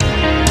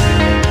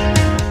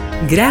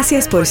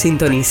Gracias por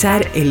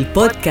sintonizar el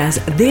podcast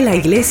de la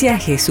Iglesia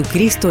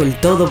Jesucristo el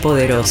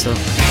Todopoderoso.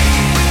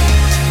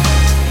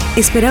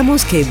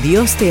 Esperamos que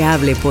Dios te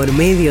hable por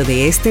medio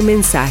de este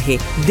mensaje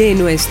de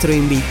nuestro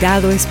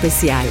invitado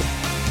especial.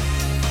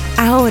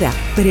 Ahora,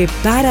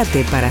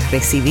 prepárate para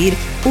recibir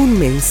un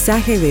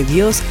mensaje de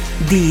Dios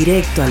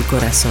directo al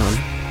corazón.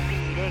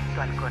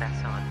 Directo al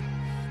corazón.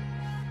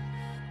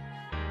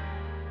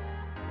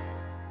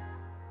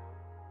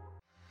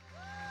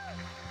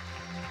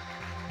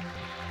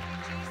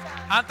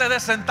 Antes de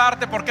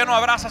sentarte, ¿por qué no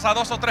abrazas a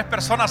 2 o 3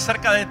 personas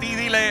cerca de ti?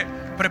 Dile,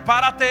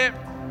 prepárate,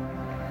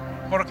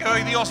 porque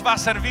hoy Dios va a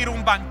servir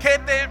un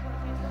banquete.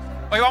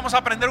 Hoy vamos a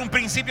aprender un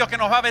principio que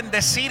nos va a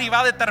bendecir y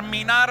va a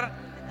determinar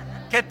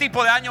qué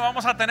tipo de año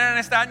vamos a tener en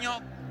este año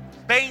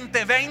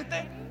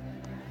 2020.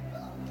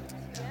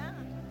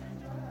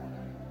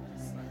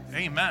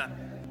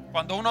 Amén.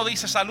 Cuando uno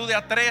dice salude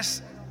a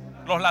 3,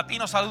 los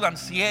latinos saludan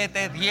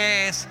 7,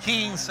 10,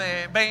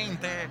 15,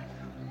 20.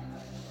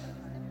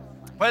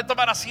 Pueden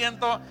tomar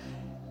asiento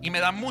y me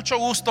da mucho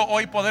gusto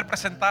hoy poder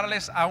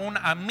presentarles a un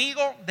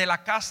amigo de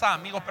la casa,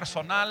 amigo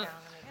personal.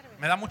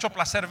 Me da mucho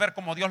placer ver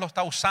cómo Dios lo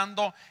está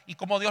usando y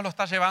cómo Dios lo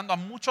está llevando a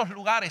muchos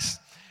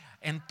lugares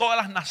en todas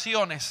las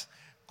naciones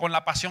con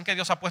la pasión que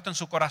Dios ha puesto en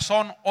su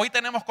corazón. Hoy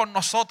tenemos con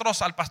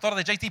nosotros al pastor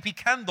de JTP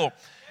Kendall,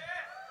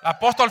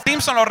 Apóstol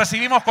Timpson. Lo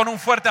recibimos con un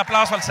fuerte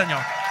aplauso al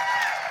Señor.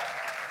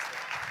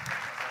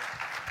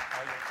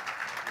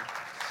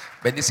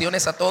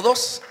 Bendiciones a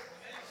todos.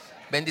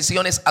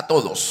 Bendiciones a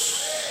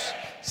todos.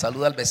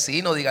 Saluda al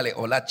vecino, dígale,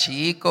 hola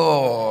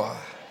chico.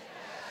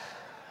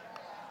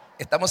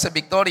 Estamos en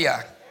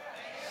victoria.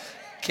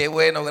 Qué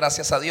bueno,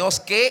 gracias a Dios.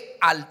 Qué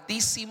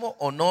altísimo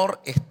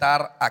honor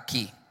estar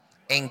aquí,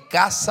 en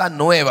casa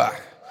nueva.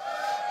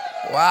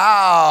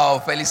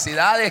 Wow,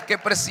 felicidades, qué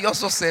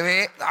precioso se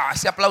ve.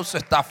 Ese aplauso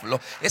está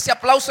flojo. Ese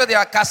aplauso es de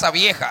casa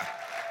vieja.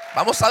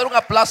 Vamos a dar un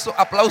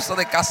aplauso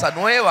de casa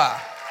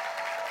nueva.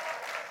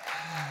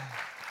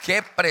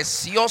 Qué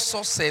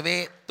precioso se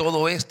ve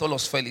todo esto.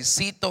 Los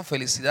felicito.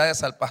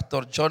 Felicidades al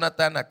pastor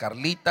Jonathan, a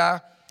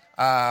Carlita,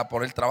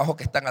 por el trabajo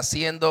que están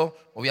haciendo.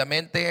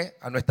 Obviamente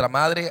a nuestra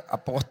madre,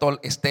 apóstol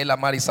Estela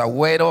Maris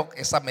Agüero.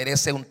 Esa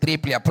merece un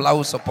triple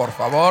aplauso, por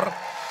favor.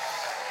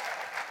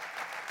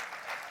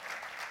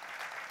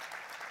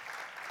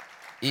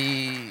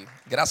 Y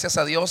gracias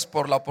a Dios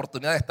por la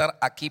oportunidad de estar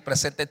aquí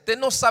presente. Usted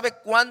no sabe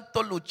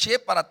cuánto luché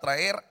para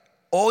traer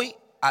hoy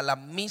a la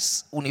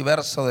Miss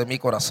Universo de mi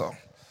corazón,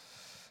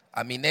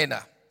 a mi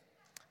nena,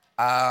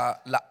 a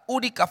la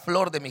única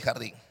flor de mi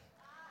jardín,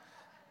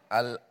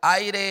 al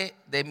aire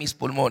de mis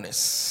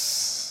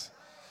pulmones,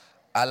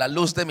 a la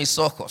luz de mis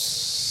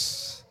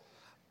ojos,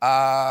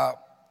 a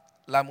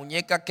la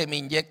muñeca que me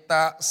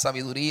inyecta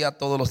sabiduría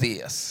todos los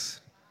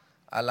días,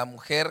 a la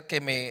mujer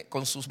que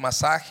con sus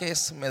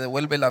masajes me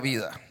devuelve la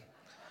vida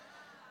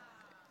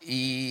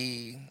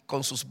y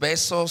con sus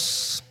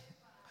besos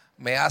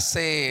me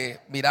hace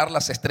mirar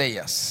las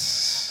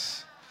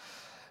estrellas.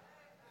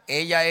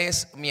 Ella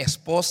es mi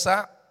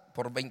esposa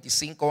por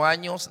 25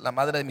 años, la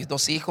madre de mis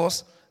 2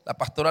 hijos, la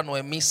pastora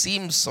Noemí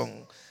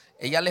Simpson.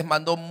 Ella les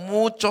mandó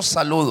muchos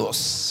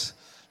saludos.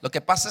 Lo que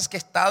pasa es que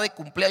está de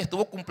cumpleaños,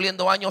 estuvo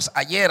cumpliendo años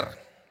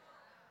ayer.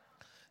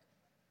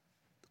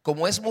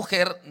 Como es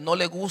mujer, no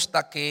le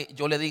gusta que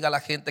yo le diga a la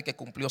gente que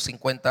cumplió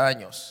 50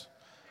 años.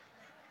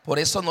 Por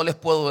eso no les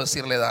puedo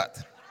decir la edad.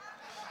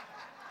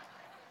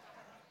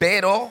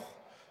 Pero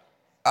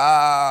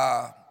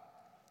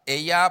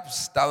ella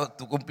estaba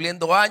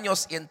cumpliendo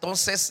años y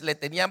entonces le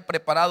tenían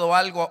preparado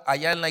algo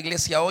allá en la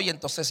iglesia hoy,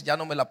 entonces ya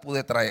no me la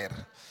pude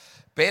traer.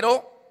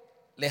 Pero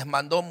les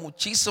mandó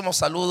muchísimos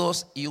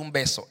saludos y un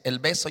beso. El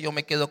beso yo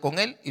me quedo con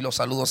él y los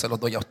saludos se los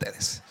doy a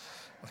ustedes.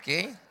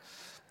 ¿Okay?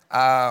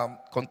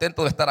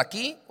 Contento de estar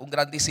aquí, un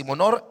grandísimo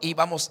honor, y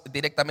vamos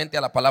directamente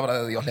a la palabra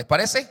de Dios. ¿Les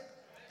parece?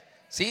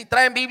 ¿Sí?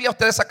 ¿Traen Biblia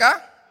ustedes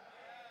acá?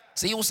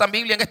 ¿Sí? ¿Usan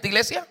Biblia en esta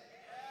iglesia?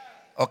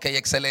 Ok,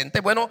 excelente.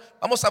 Bueno,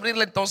 vamos a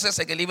abrirle entonces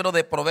en el libro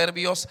de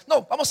Proverbios.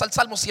 No, vamos al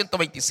Salmo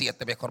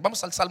 127 mejor.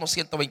 Vamos al Salmo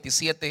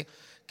 127,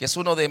 que es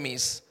uno de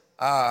mis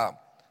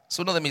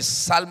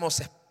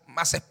salmos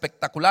más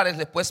espectaculares.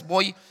 Después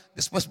voy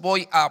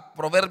a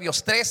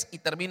Proverbios 3 y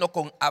termino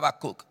con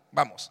Habacuc.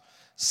 Vamos.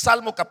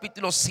 Salmo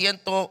capítulo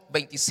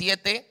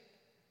 127.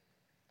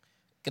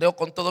 Creo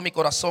con todo mi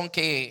corazón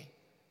que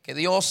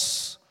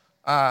Dios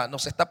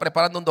nos está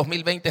preparando un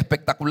 2020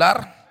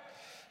 espectacular.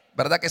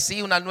 ¿Verdad que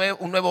sí?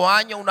 Un nuevo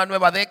año, una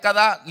nueva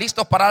década.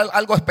 ¿Listos para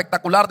algo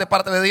espectacular de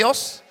parte de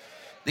Dios?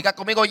 Diga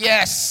conmigo,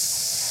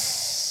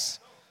 yes.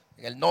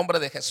 En el nombre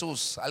de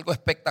Jesús, algo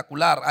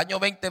espectacular. Año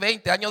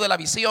 2020, año de la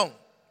visión.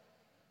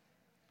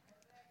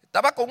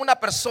 Estaba con una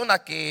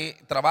persona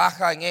que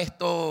trabaja en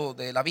esto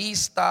de la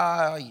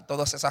vista y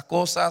todas esas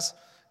cosas,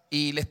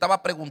 y le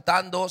estaba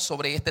preguntando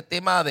sobre este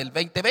tema del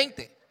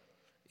 2020.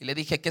 Y le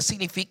dije, ¿qué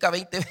significa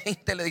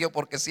 2020? Le digo,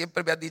 porque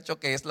siempre me han dicho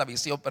que es la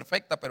visión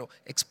perfecta, pero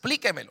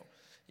explíquemelo.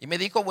 Y me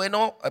dijo,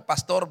 bueno,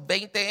 pastor,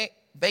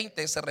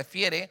 2020 se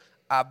refiere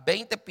a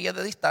 20 pies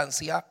de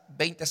distancia,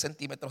 20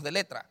 centímetros de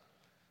letra.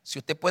 Si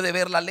usted puede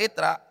ver la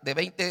letra de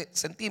 20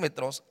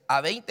 centímetros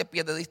a 20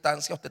 pies de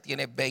distancia, usted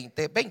tiene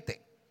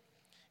 20-20.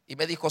 Y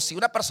me dijo, si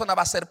una persona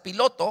va a ser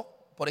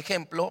piloto, por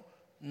ejemplo,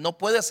 no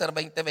puede ser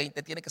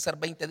 20-20, tiene que ser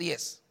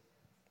 20-10.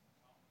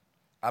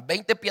 A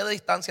 20 pies de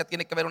distancia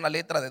tiene que haber una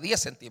letra de 10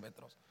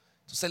 centímetros.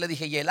 Entonces le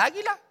dije, ¿y el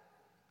águila?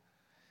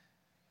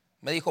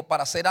 Me dijo,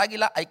 para ser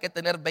águila hay que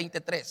tener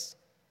 23.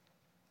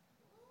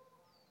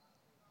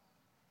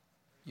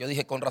 Yo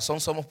dije, con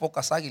razón somos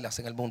pocas águilas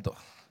en el mundo.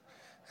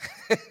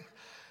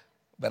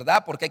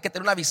 ¿Verdad? Porque hay que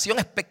tener una visión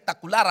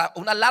espectacular, a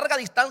una larga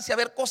distancia,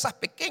 ver cosas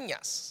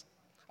pequeñas.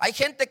 Hay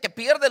gente que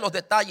pierde los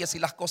detalles y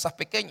las cosas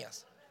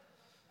pequeñas.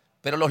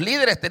 Pero los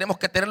líderes tenemos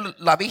que tener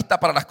la vista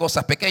para las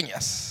cosas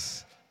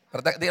pequeñas.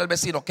 ¿Verdad? Dígale al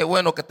vecino, qué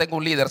bueno que tengo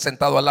un líder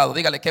sentado al lado.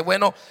 Dígale, qué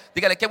bueno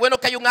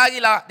que hay un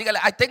águila. Dígale,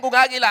 ahí tengo un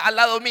águila al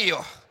lado mío.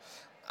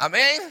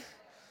 Amén.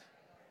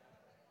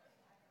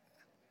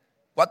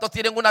 ¿Cuántos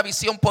tienen una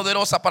visión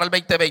poderosa para el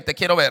 2020?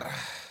 Quiero ver.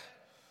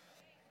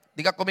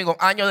 Diga conmigo,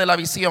 año de la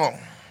visión.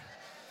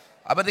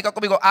 A ver, diga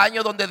conmigo,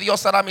 año donde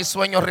Dios hará mis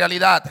sueños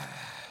realidad.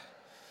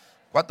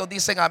 ¿Cuántos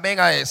dicen amén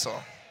a eso?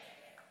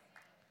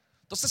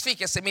 Entonces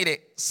fíjese,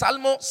 mire,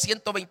 Salmo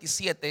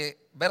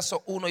 127,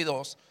 versos 1 y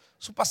 2,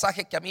 es un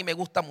pasaje que a mí me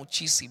gusta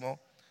muchísimo,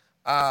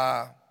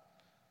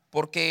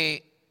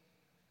 porque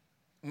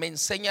me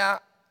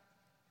enseña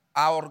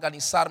a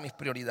organizar mis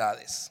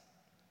prioridades.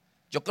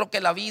 Yo creo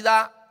que la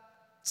vida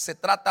se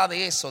trata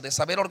de eso, de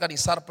saber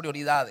organizar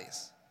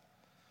prioridades.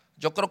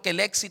 Yo creo que el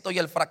éxito y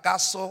el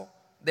fracaso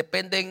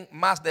dependen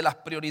más de las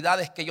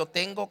prioridades que yo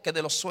tengo que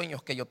de los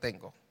sueños que yo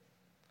tengo.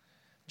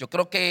 Yo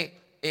creo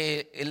que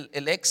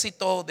el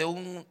éxito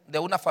de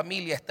una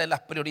familia está en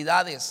las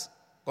prioridades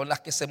con las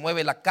que se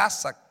mueve la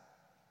casa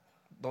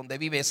donde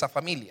vive esa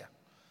familia.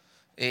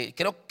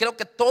 Creo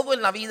que todo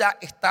en la vida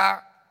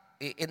está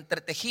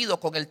entretejido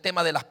con el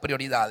tema de las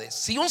prioridades.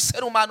 Si un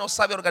ser humano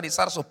sabe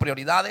organizar sus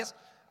prioridades,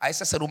 a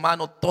ese ser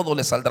humano todo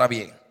le saldrá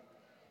bien.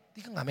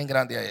 Digan amén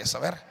grande a eso.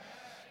 A ver,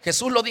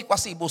 Jesús lo dijo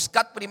así: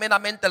 buscad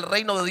primeramente el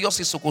reino de Dios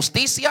y su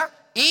justicia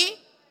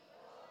y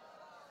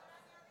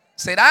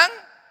serán.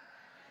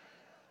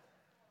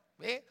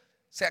 ¿Ve?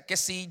 O sea que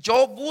si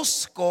yo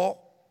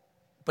busco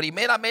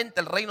primeramente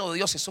el reino de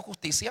Dios y su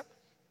justicia,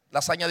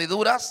 las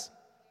añadiduras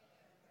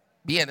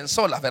vienen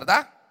solas,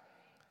 ¿verdad?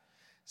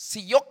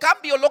 Si yo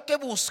cambio lo que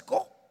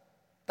busco,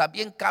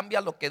 también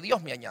cambia lo que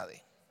Dios me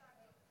añade.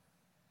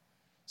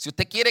 Si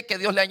usted quiere que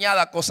Dios le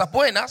añada cosas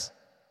buenas,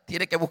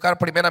 tiene que buscar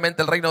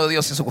primeramente el reino de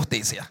Dios y su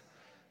justicia.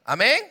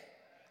 Amén.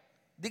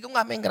 Diga un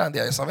amén grande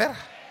a eso, a ver.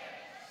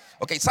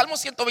 Ok, Salmo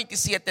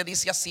 127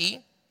 dice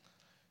así: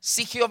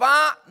 si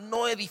Jehová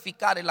no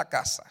edificare la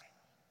casa,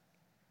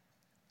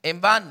 en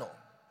vano,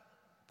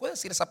 ¿puede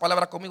decir esa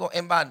palabra conmigo?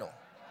 En vano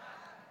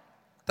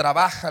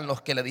trabajan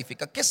los que la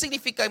edifican. ¿Qué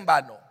significa en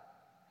vano?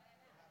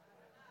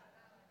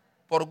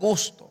 Por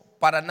gusto,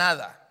 para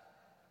nada,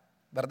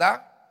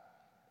 ¿verdad?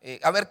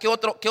 A ver, ¿qué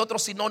otro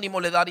sinónimo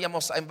le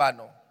daríamos a en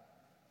vano?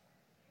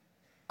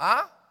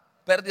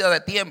 Pérdida de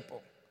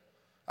tiempo.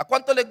 ¿A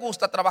cuánto les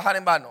gusta trabajar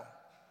en vano?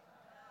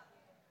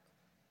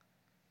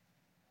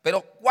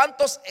 Pero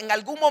 ¿cuántos en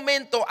algún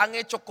momento han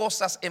hecho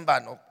cosas en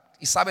vano?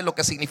 Y saben lo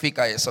que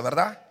significa eso,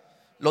 ¿verdad?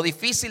 Lo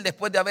difícil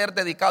después de haber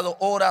dedicado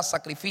horas,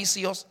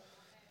 sacrificios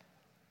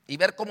y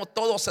ver cómo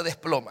todo se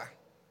desploma.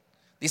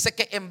 Dice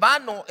que en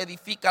vano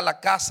edifica la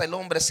casa el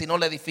hombre si no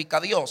le edifica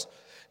a Dios.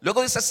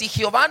 Luego dice, si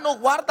Jehová no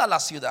guarda la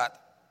ciudad,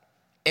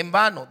 en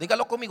vano,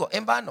 dígalo conmigo,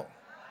 en vano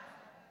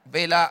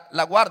ve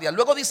la guardia.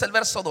 Luego dice el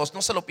verso 2,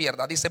 no se lo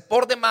pierda, dice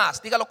por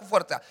demás, dígalo con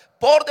fuerza,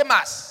 por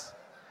demás.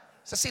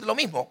 Es decir, lo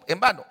mismo, en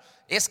vano.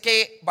 Es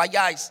que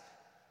vayáis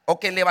o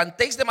que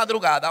levantéis de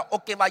madrugada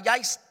o que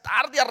vayáis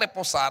tarde a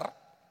reposar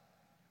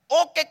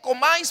o que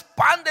comáis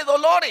pan de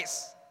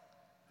dolores.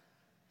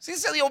 Si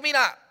se dijo,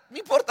 mira, no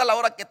importa la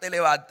hora que te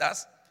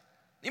levantas,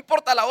 no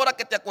importa la hora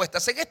que te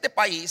acuestas. En este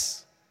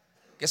país,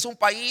 que es un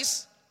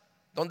país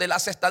donde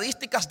las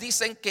estadísticas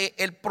dicen que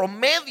el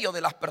promedio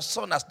de las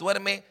personas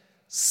duerme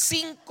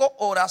 5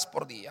 horas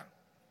por día.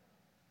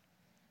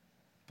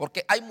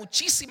 Porque hay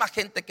muchísima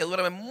gente que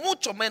duerme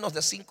mucho menos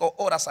de 5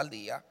 horas al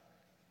día.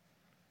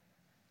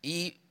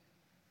 Y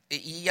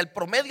el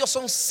promedio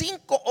son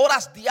 5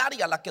 horas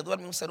diarias las que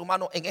duerme un ser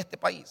humano en este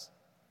país.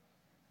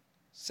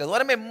 Se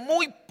duerme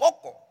muy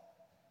poco.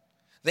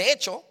 De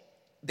hecho,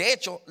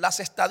 las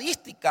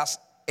estadísticas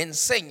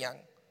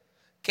enseñan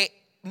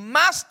que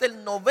más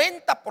del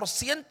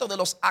 90% de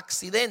los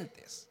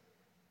accidentes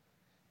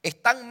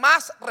están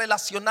más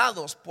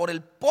relacionados por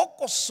el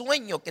poco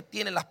sueño que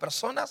tienen las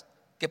personas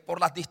que por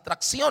las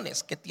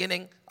distracciones que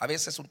tienen, a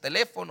veces un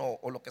teléfono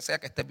o lo que sea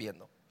que estén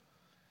viendo.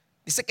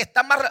 Dice que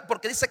está más,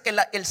 porque dice que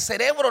el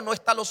cerebro no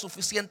está lo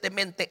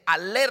suficientemente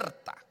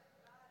alerta.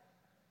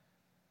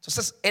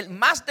 Entonces,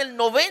 más del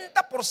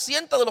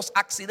 90% de los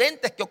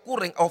accidentes que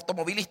ocurren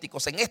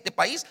automovilísticos en este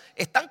país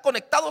están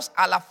conectados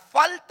a la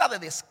falta de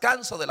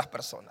descanso de las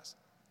personas.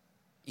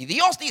 Y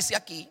Dios dice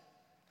aquí,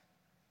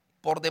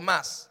 por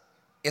demás,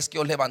 es que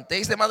os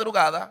levantéis de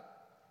madrugada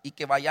y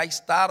que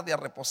vayáis tarde a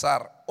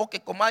reposar o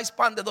que comáis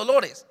pan de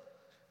dolores.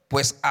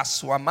 pues a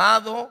su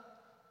amado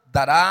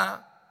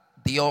dará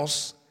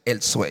Dios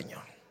el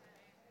sueño.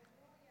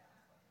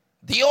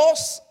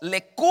 Dios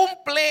le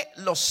cumple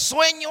los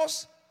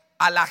sueños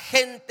a la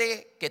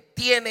gente que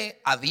tiene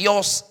a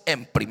Dios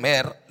en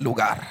primer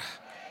lugar.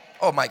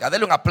 Oh my God,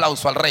 denle un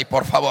aplauso al rey,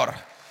 por favor.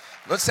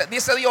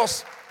 Dice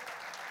Dios,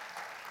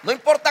 no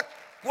importa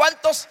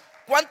cuántos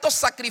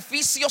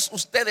sacrificios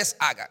ustedes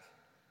hagan,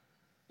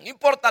 no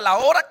importa la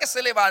hora que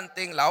se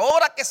levanten, la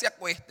hora que se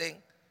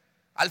acuesten,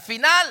 al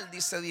final,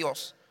 dice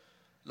Dios,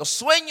 los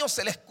sueños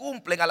se les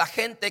cumplen a la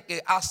gente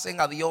que hacen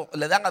a Dios,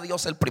 le dan a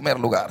Dios el primer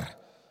lugar.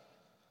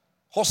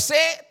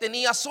 José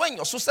tenía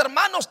sueños, sus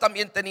hermanos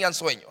también tenían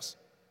sueños,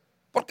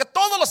 porque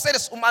todos los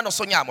seres humanos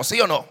soñamos,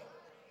 ¿sí o no?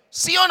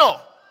 ¿Sí o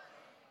no?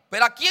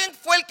 Pero ¿a quién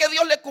fue el que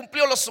Dios le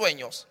cumplió los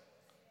sueños?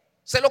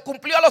 ¿Se lo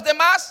cumplió a los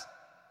demás?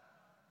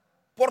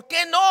 ¿Por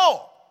qué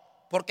no?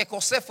 Porque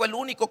José fue el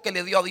único que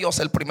le dio a Dios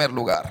el primer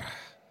lugar.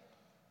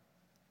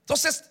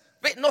 Entonces,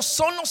 no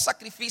son los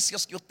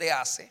sacrificios que usted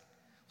hace.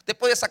 Usted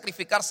puede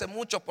sacrificarse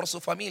mucho por su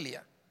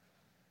familia.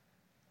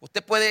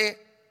 Usted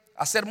puede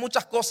hacer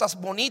muchas cosas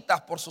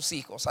bonitas por sus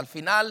hijos. Al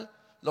final,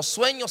 los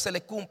sueños se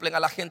le cumplen a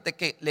la gente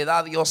que le da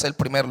a Dios el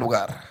primer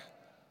lugar.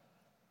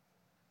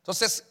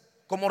 Entonces,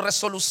 como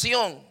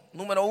resolución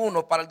número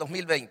 1 para el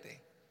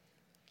 2020,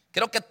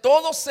 creo que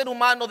todo ser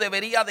humano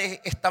debería de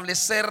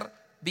establecer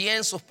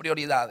bien sus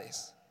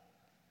prioridades.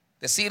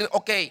 Decir,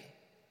 ok,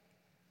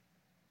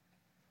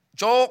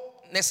 yo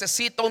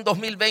necesito un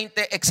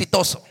 2020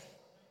 exitoso,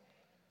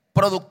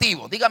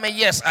 productivo. Dígame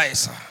yes a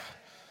eso.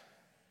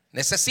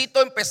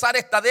 Necesito empezar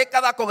esta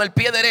década con el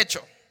pie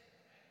derecho.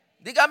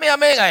 Dígame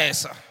amén a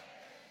eso.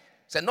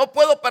 O sea, no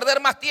puedo perder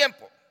más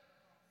tiempo.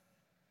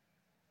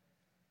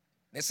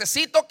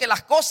 Necesito que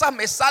las cosas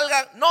me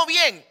salgan, no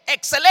bien,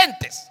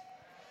 excelentes.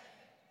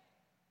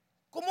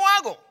 ¿Cómo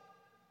hago?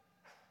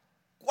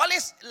 ¿Cuál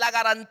es la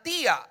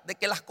garantía de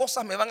que las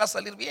cosas me van a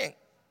salir bien?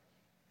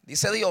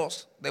 Dice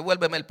Dios,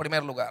 devuélveme el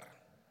primer lugar.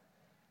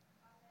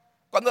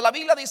 Cuando la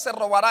Biblia dice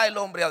robará el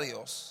hombre a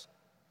Dios,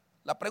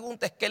 la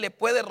pregunta es, ¿qué le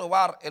puede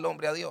robar el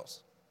hombre a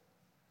Dios?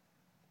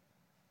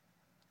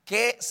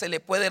 ¿Qué se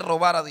le puede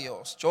robar a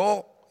Dios?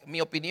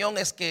 Mi opinión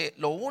es que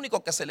lo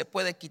único que se le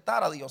puede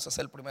quitar a Dios es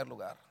el primer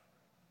lugar.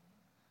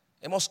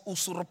 Hemos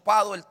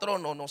usurpado el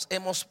trono, nos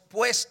hemos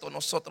puesto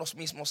nosotros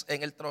mismos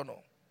en el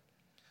trono.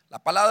 La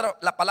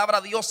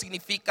palabra Dios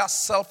significa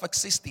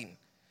self-existing,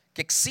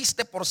 que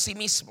existe por sí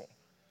mismo,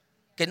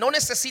 que no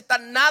necesita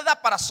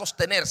nada para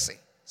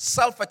sostenerse.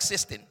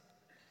 Self-existing.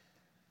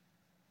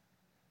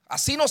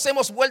 Así nos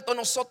hemos vuelto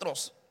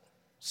nosotros.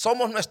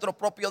 Somos nuestro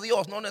propio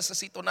Dios. No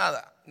necesito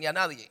nada ni a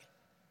nadie.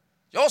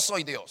 Yo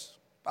soy Dios.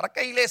 ¿Para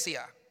qué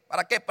iglesia?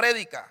 ¿Para qué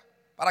prédica?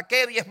 ¿Para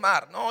qué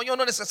diezmar? No, yo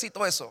no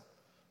necesito eso.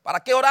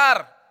 ¿Para qué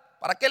orar?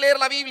 ¿Para qué leer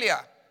la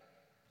Biblia?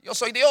 Yo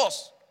soy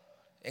Dios.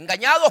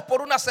 Engañados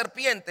por una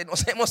serpiente,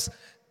 nos hemos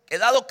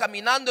quedado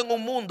caminando en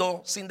un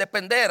mundo sin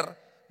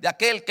depender de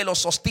aquel que lo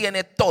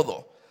sostiene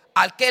todo,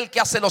 aquel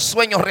que hace los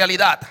sueños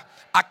realidad,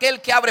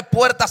 aquel que abre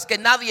puertas que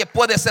nadie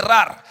puede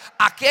cerrar,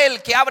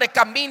 aquel que abre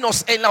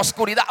caminos en la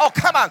oscuridad. Oh,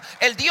 come on,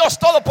 el Dios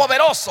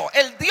todopoderoso,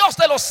 el Dios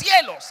de los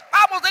cielos.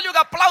 Vamos, denle un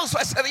aplauso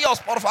a ese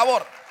Dios, por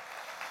favor.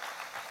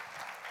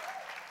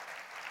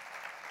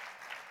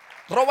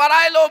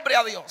 ¿Robará el hombre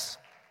a Dios?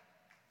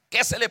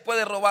 ¿Qué se le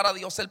puede robar a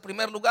Dios? El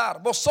primer lugar.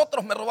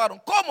 Vosotros me robaron.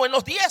 ¿Cómo? En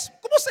los diezmos.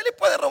 ¿Cómo se le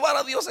puede robar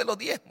a Dios en los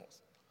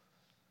diezmos?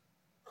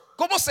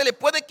 ¿Cómo se le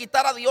puede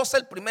quitar a Dios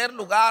el primer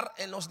lugar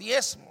en los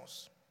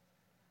diezmos?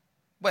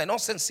 Bueno,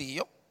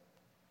 sencillo.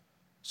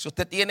 Si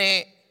usted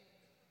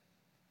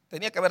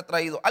tenía que haber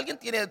traído, ¿alguien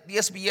tiene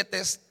 10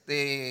 billetes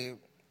de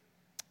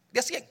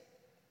 100?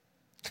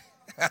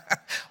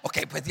 Ok,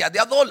 pues de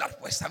a dólar,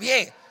 pues está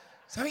bien.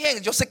 Está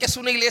bien, yo sé que es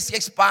una iglesia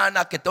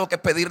hispana que tengo que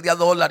pedir de a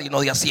dólar y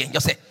no de a 100,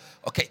 yo sé.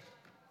 Ok.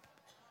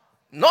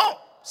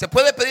 No, se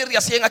puede pedir de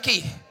a 100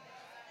 aquí.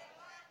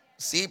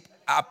 Sí,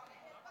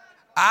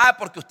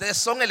 porque ustedes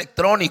son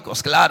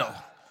electrónicos, claro.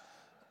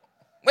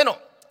 Bueno,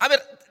 a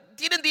ver,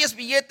 tienen 10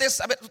 billetes.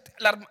 A ver,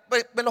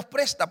 me los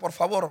presta, por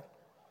favor.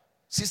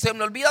 Si se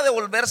me olvida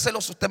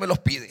devolvérselos, usted me los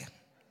pide.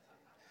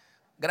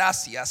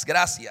 Gracias,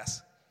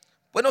 gracias.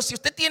 Bueno, si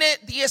usted tiene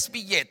 10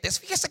 billetes,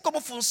 fíjese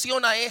cómo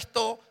funciona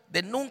esto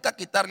de nunca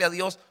quitarle a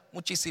Dios.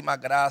 Muchísimas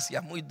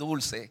gracias, muy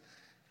dulce.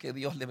 Que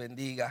Dios le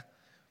bendiga.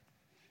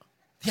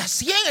 De a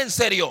 100, en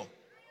serio.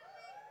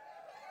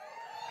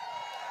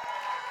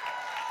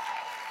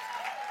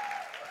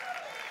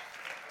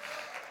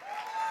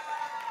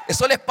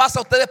 Eso les pasa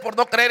a ustedes por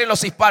no creer en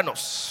los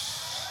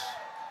hispanos.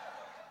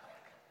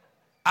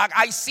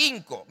 Hay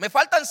 5, me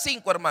faltan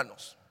 5,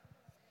 hermanos.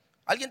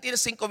 ¿Alguien tiene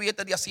 5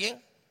 billetes de a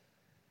 100?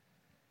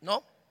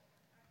 ¿No?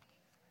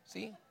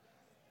 ¿Sí?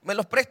 ¿Me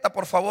los presta,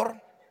 por favor?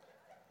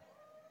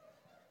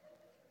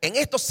 En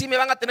esto sí me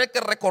van a tener que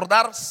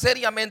recordar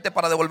seriamente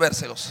para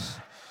devolvérselos.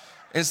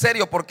 En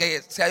serio,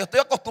 porque yo estoy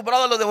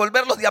acostumbrado a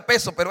devolverlos de a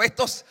peso, pero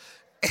estos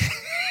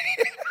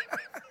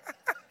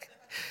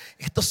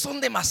son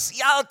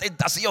demasiada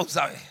tentación,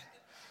 ¿sabes?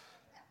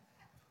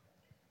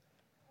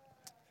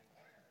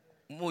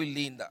 Muy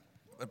linda.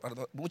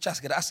 perdón, muchas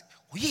gracias.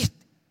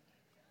 ¿Oíste?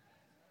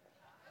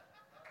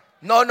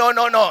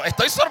 No,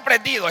 estoy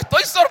sorprendido.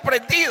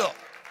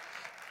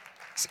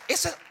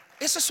 Eso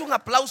es un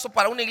aplauso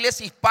para una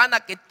iglesia hispana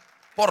que,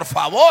 por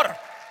favor,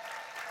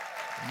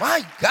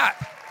 my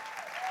God.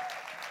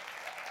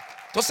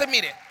 Entonces,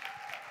 mire,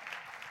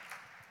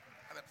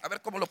 a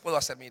ver cómo lo puedo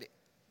hacer, mire.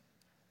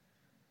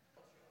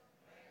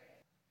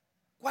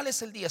 ¿Cuál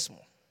es el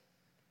diezmo?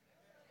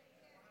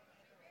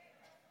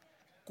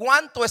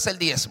 ¿Cuánto es el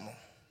diezmo?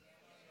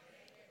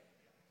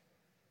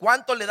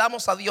 ¿Cuánto le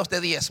damos a Dios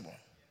de diezmo?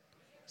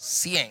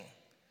 100.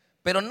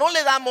 Pero no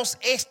le damos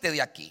este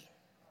de aquí.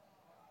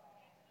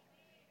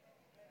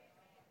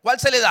 ¿Cuál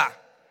se le da?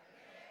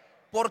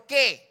 ¿Por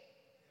qué?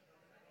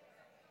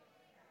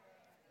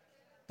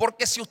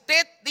 Porque si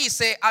usted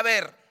dice, a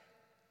ver,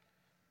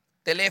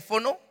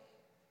 teléfono,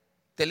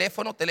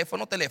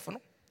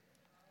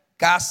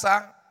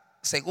 casa,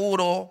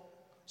 seguro,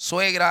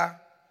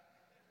 suegra,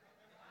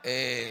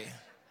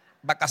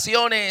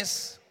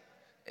 vacaciones,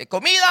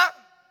 comida,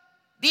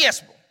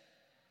 diezmo.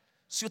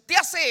 Si usted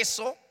hace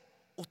eso,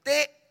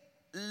 usted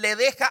le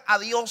deja a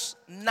Dios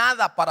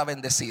nada para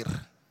bendecir.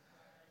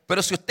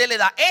 Pero si usted le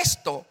da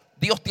esto,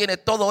 Dios tiene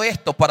todo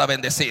esto para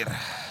bendecir.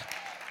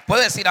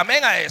 ¿Puede decir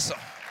amén a eso?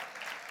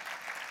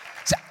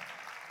 O sea,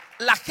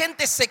 la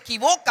gente se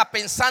equivoca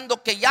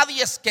pensando que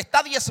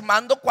está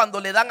diezmando cuando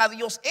le dan a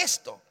Dios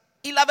esto.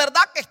 Y la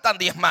verdad que están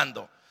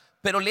diezmando,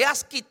 pero le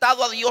has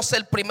quitado a Dios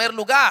el primer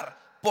lugar.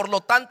 Por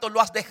lo tanto,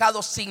 lo has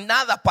dejado sin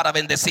nada para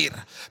bendecir.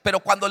 Pero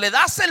cuando le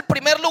das el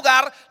primer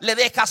lugar, le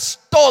dejas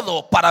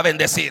todo para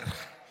bendecir.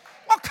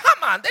 Oh,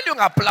 come on, denle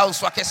un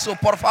aplauso a Jesús,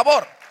 por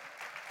favor.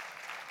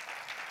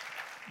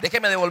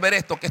 Déjeme devolver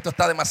esto, que esto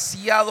está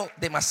demasiado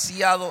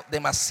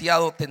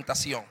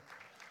tentación.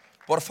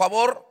 Por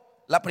favor,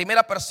 la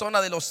primera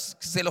persona de los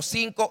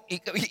 5,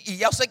 y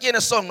ya sé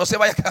quiénes son, no se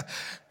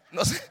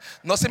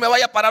me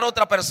vaya a parar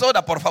otra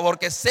persona, por favor,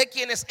 que sé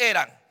quiénes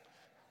eran.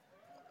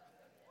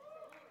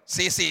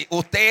 Sí,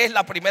 usted es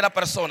la primera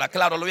persona,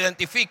 claro, lo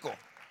identifico.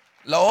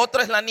 La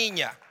otra es la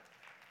niña.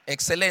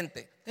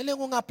 Excelente. Denle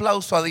un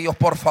aplauso a Dios,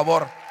 por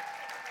favor.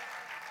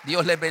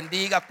 Dios les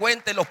bendiga.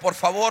 Cuéntenlos, por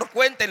favor,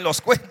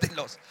 cuéntenlos.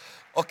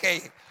 Ok.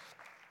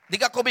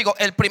 Diga conmigo,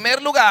 el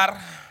primer lugar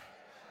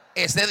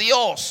es de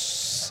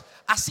Dios.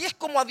 Así es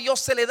como a Dios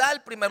se le da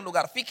el primer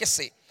lugar.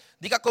 Fíjese,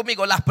 diga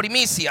conmigo, las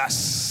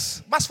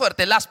primicias. Más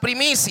fuerte, las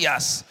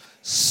primicias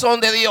son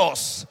de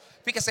Dios.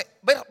 Fíjese,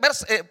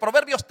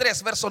 Proverbios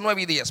 3, verso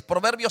 9 y 10.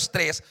 Proverbios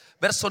 3,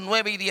 verso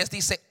 9 y 10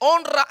 dice: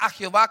 honra a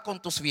Jehová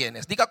con tus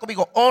bienes. Diga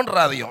conmigo,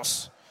 honra a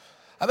Dios.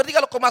 A ver,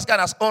 dígalo con más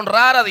ganas.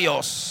 Honrar a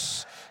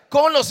Dios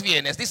con los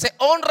bienes. Dice,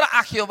 honra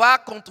a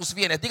Jehová con tus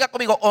bienes. Diga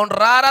conmigo,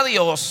 honrar a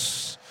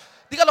Dios.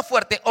 Dígalo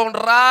fuerte,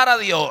 honrar a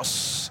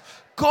Dios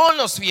con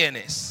los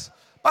bienes.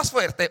 Más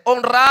fuerte,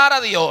 honrar a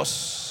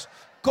Dios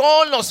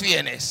con los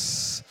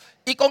bienes.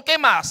 ¿Y con qué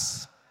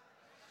más?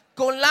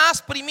 Con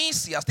las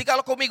primicias.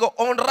 Dígalo conmigo,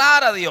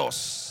 honrar a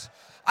Dios.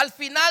 Al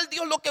final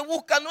Dios lo que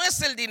busca no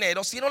es el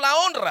dinero, sino la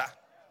honra.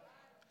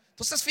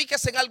 Entonces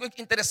fíjese en algo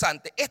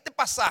interesante. Este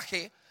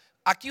pasaje,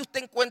 aquí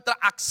usted encuentra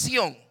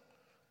acción,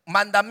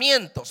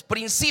 mandamientos,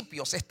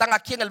 principios. Están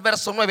aquí en el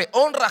verso 9.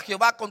 Honra a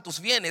Jehová con tus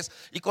bienes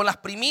y con las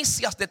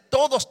primicias de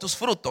todos tus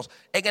frutos.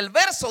 En el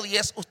verso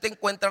 10 usted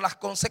encuentra las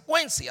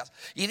consecuencias.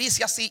 Y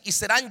dice así: y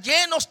serán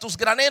llenos tus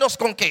graneros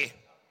 ¿con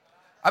qué?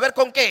 A ver,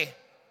 ¿con qué?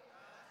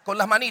 Con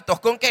las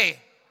manitos, ¿con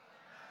qué?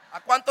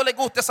 ¿A cuánto les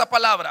gusta esa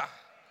palabra?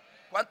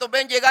 ¿Cuántos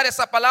ven llegar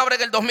esa palabra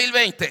en el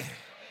 2020?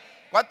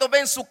 ¿Cuántos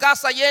ven su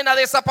casa llena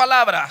de esa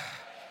palabra?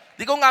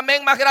 Diga un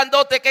amén más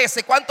grandote que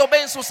ese. ¿Cuántos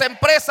ven sus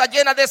empresas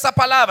llenas de esa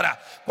palabra?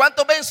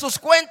 ¿Cuántos ven sus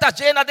cuentas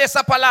llenas de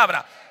esa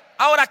palabra?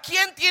 Ahora,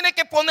 ¿quién tiene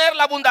que poner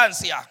la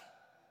abundancia?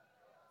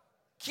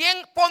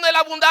 ¿Quién pone la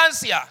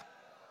abundancia?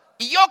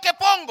 ¿Y yo qué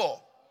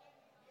pongo?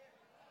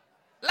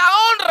 La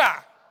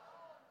honra.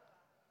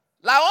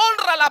 La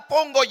honra la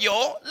pongo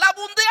yo, la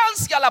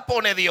abundancia la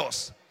pone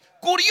Dios.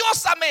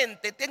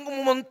 Curiosamente, tengo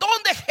un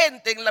montón de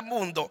gente en el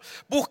mundo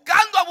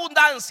buscando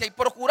abundancia y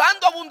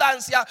procurando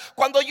abundancia,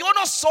 cuando yo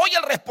no soy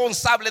el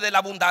responsable de la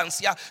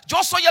abundancia.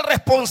 Yo soy el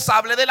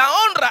responsable de la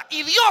honra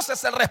y Dios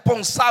es el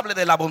responsable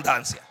de la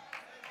abundancia.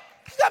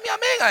 Dígame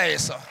amén a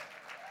eso.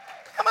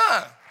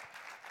 Amén.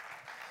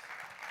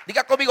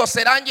 Diga conmigo,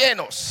 serán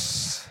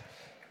llenos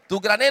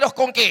tus graneros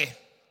 ¿con qué?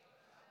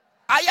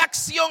 ¿Hay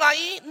acción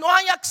ahí? No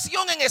hay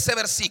acción en ese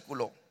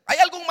versículo. ¿Hay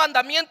algún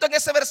mandamiento en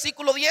ese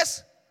versículo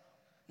 10?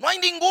 No hay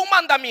ningún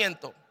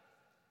mandamiento.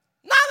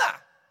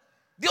 Nada.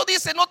 Dios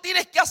dice, no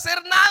tienes que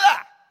hacer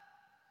nada.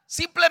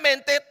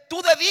 Simplemente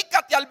tú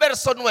dedícate al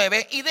verso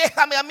 9 y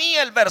déjame a mí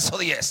el verso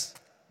 10.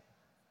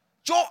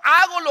 Yo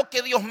hago lo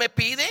que Dios me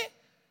pide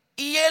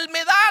y Él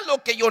me da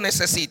lo que yo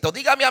necesito.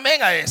 Dígame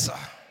amén a eso.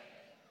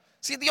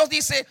 Si Dios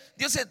dice,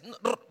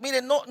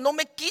 mire, no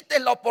me quites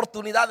la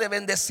oportunidad de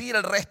bendecir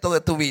el resto de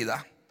tu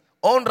vida.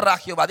 Honra a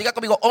Jehová. Diga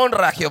conmigo,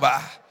 honra a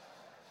Jehová.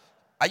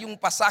 Hay un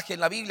pasaje en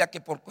la Biblia que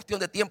por cuestión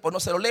de tiempo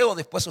no se lo leo,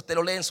 después usted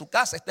lo lee en su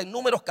casa. Está en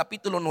Números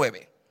capítulo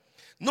 9.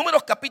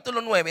 Números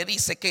capítulo 9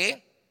 dice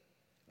que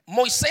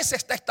Moisés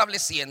está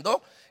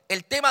estableciendo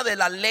el tema de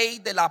la ley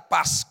de la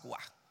Pascua.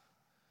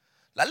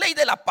 La ley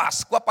de la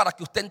Pascua, para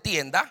que usted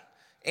entienda,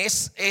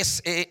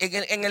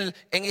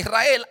 en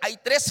Israel hay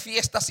 3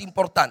 fiestas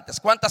importantes.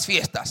 ¿Cuántas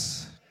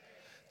fiestas?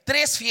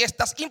 3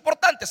 fiestas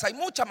importantes. Hay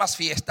muchas más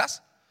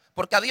fiestas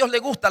porque a Dios le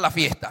gusta la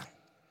fiesta.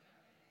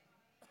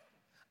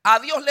 A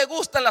Dios le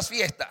gustan las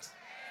fiestas.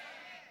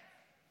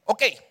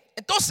 Ok,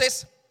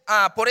 entonces,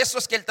 por eso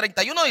es que el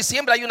 31 de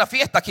diciembre hay una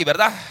fiesta aquí,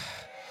 ¿verdad?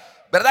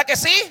 ¿Verdad que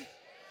sí?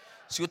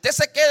 Si usted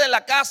se queda en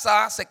la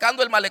casa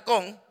secando el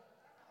malecón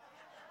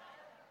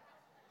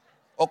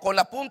o con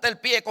la punta del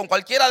pie, con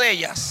cualquiera de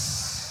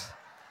ellas,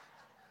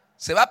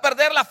 se va a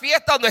perder la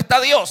fiesta donde está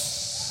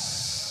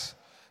Dios,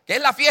 que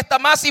es la fiesta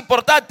más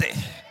importante.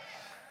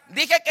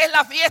 Dije que es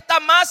la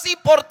fiesta más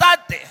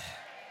importante,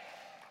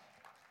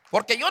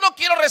 porque yo no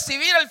quiero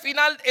recibir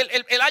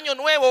el año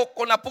nuevo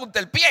con la punta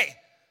del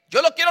pie.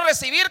 Yo lo quiero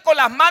recibir con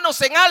las manos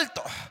en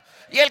alto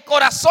y el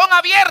corazón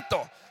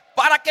abierto,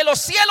 para que los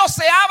cielos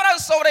se abran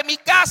sobre mi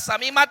casa,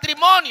 mi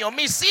matrimonio,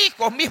 mis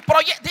hijos, mis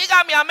proyectos.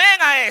 Dígame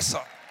amén a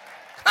eso.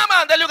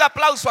 Amén, denle un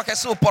aplauso a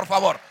Jesús, por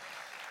favor.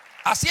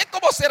 Así es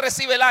como se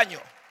recibe el año.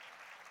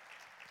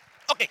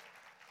 Ok.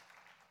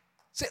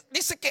 Se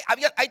dice que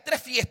hay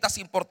 3 fiestas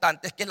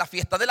importantes, que es la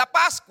fiesta de la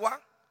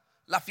Pascua,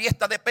 la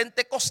fiesta de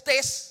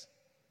Pentecostés,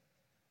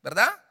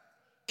 ¿verdad?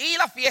 Y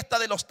la fiesta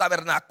de los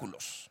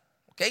tabernáculos.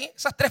 ¿Okay?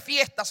 Esas 3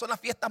 fiestas son las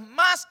fiestas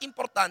más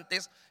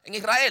importantes en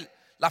Israel.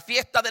 La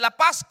fiesta de la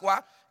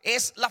Pascua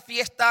es la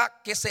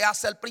fiesta que se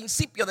hace al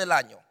principio del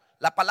año.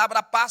 La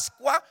palabra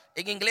Pascua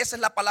en inglés es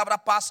la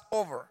palabra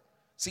Passover.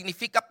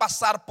 Significa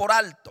pasar por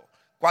alto.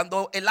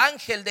 Cuando el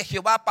ángel de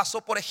Jehová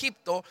pasó por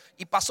Egipto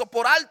y pasó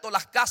por alto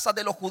las casas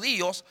de los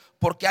judíos,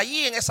 porque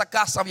allí en esa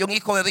casa había un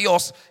hijo de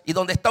Dios, y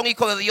donde está un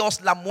hijo de Dios,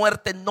 la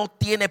muerte no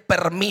tiene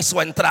permiso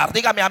a entrar.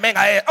 Dígame amén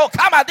a eso.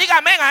 Dígame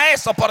amén a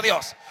eso, por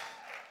Dios.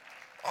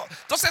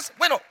 Entonces,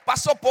 bueno,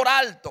 pasó por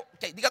alto.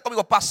 Okay, diga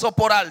conmigo, pasó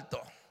por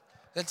alto.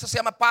 Eso se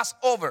llama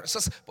Passover.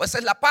 Pues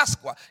es la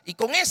Pascua. Y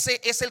con ese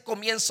es el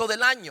comienzo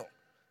del año.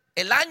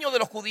 El año de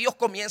los judíos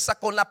comienza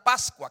con la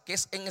Pascua, que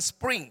es en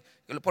Spring.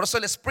 Por eso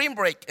el Spring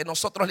Break, que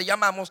nosotros le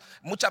llamamos,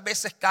 muchas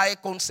veces cae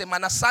con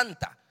Semana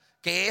Santa,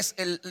 que es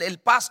el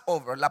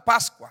Passover, la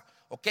Pascua.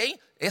 ¿Ok?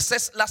 Ese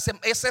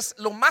es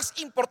lo más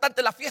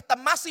importante, la fiesta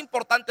más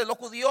importante de los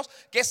judíos,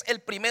 que es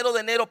el 1 de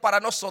enero para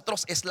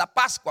nosotros, es la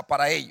Pascua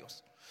para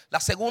ellos. La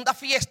segunda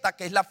fiesta,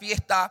 que es la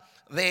fiesta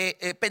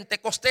de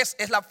Pentecostés,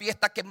 es la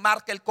fiesta que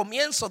marca el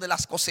comienzo de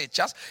las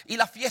cosechas. Y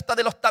la fiesta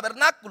de los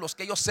tabernáculos,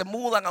 que ellos se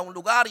mudan a un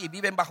lugar y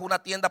viven bajo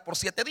una tienda por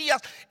 7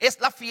 días, es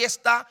la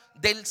fiesta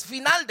del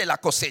final de la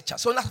cosecha.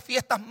 Son las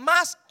fiestas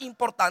más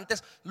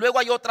importantes. Luego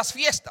hay otras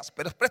fiestas,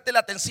 pero préstele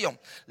atención.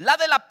 La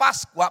de la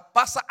Pascua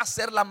pasa a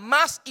ser la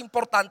más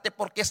importante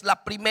porque es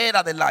la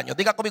primera del año.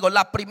 Diga conmigo,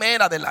 la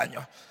primera del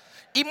año.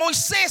 Y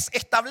Moisés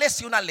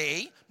establece una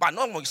ley.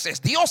 Bueno, no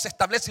Moisés, Dios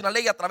establece una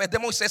ley a través de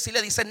Moisés y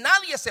le dice: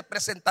 nadie se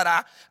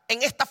presentará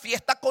en esta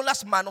fiesta con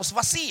las manos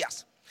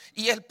vacías.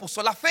 Y él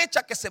puso la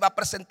fecha que se va a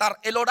presentar,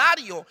 el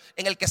horario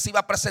en el que se iba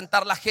a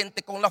presentar la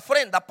gente con la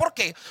ofrenda. ¿Por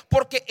qué?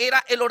 Porque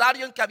era el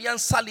horario en que habían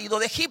salido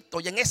de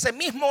Egipto, y en ese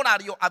mismo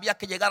horario había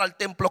que llegar al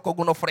templo con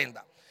una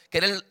ofrenda, que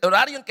era el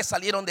horario en que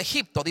salieron de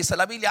Egipto. Dice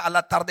la Biblia, al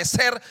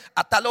atardecer,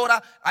 a tal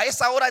hora, a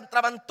esa hora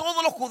entraban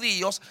todos los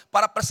judíos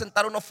para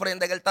presentar una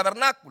ofrenda en el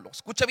tabernáculo.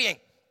 Escuche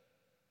bien.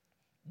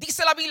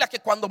 Dice la Biblia que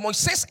cuando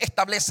Moisés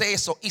establece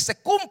eso y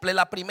se cumple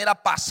la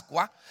primera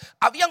Pascua,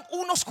 habían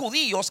unos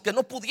judíos que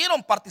no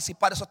pudieron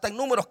participar. Eso está en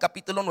Números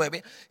capítulo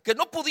 9, que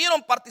no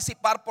pudieron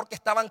participar porque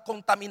estaban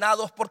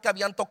contaminados, porque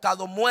habían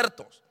tocado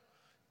muertos.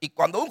 Y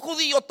cuando un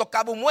judío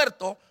tocaba un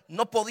muerto,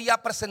 no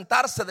podía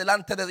presentarse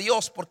delante de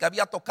Dios porque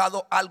había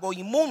tocado algo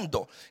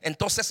inmundo.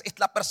 Entonces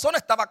la persona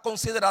estaba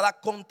considerada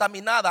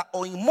contaminada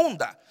o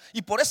inmunda,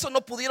 y por eso no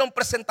pudieron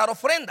presentar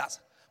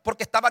ofrendas,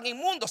 porque estaban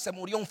inmundos. Se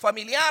murió un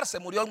familiar, se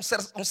murió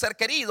un ser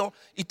querido,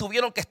 y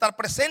tuvieron que estar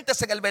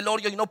presentes en el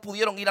velorio y no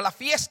pudieron ir a la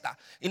fiesta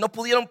y no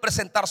pudieron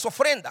presentar su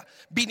ofrenda.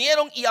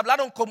 Vinieron y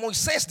hablaron con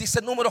Moisés,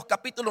 dice Números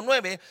capítulo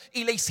 9,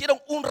 y le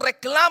hicieron un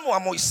reclamo a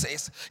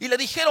Moisés y le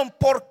dijeron: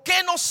 ¿por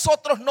qué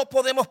nosotros no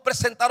podemos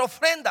presentar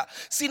ofrenda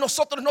si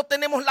nosotros no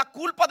tenemos la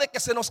culpa de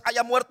que se nos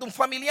haya muerto un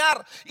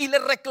familiar? Y le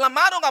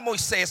reclamaron a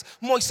Moisés.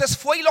 Moisés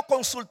fue y lo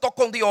consultó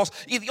con Dios,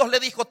 y Dios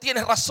le dijo: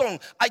 tienes razón,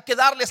 hay que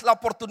darles la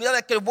oportunidad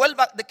de que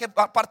que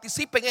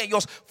participen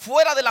ellos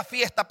fuera de la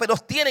fiesta, pero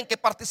tienen que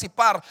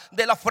participar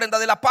de la ofrenda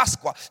de la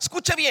Pascua.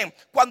 Escuche bien,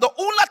 cuando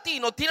un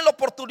latino tiene la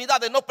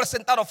oportunidad de no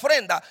presentar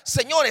ofrenda,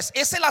 señores,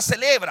 ese la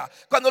celebra.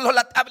 Cuando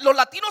los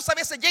latinos a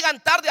veces llegan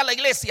tarde a la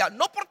iglesia,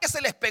 no porque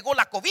se les pegó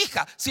la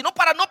cobija, sino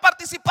para no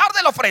participar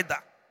de la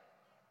ofrenda.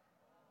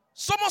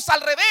 Somos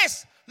al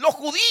revés. Los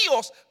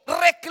judíos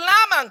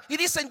reclaman y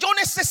dicen: yo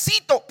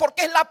necesito,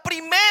 porque es la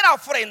primera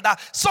ofrenda,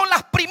 son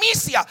las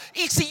primicias.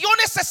 Y si yo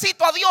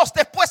necesito a Dios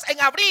después,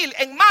 en abril,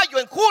 en mayo,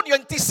 en junio,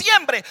 en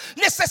diciembre,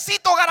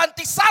 necesito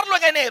garantizarlo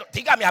en enero.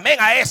 Dígame amén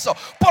a eso,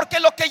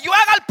 porque lo que yo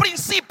haga al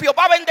principio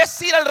va a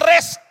bendecir el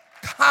resto.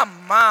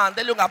 Jamás.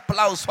 Denle un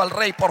aplauso al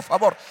rey, por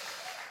favor.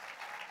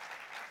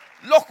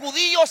 Los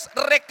judíos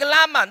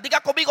reclaman,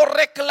 diga conmigo,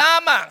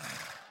 reclaman.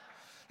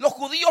 Los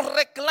judíos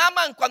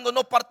reclaman cuando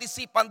no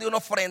participan de una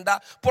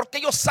ofrenda, porque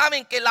ellos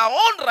saben que la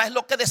honra es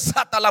lo que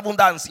desata la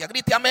abundancia.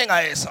 Grite amén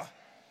a eso.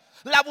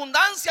 La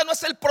abundancia no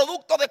es el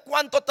producto de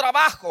cuánto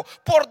trabajo.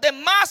 Por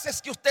demás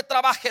es que usted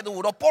trabaje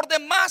duro, por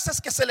demás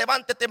es que se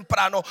levante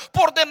temprano,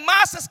 por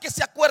demás es que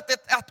se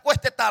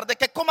acueste tarde,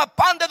 que coma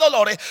pan de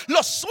dolores.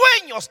 Los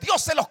sueños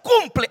Dios se los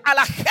cumple a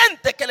la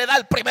gente que le da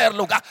el primer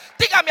lugar.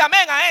 Dígame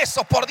amén a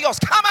eso, por Dios.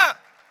 Jamás.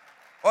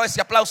 Oh, ese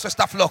aplauso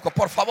está flojo,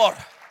 por favor.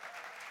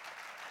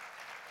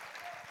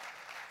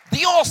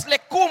 Dios le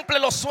cumple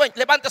los sueños.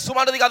 Levante su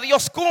mano y diga: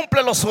 Dios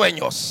cumple los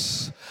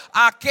sueños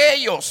a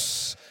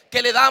aquellos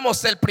que le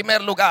damos el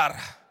primer lugar.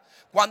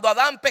 Cuando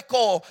Adán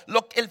pecó,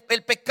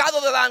 el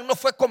pecado de Adán no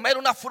fue comer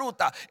una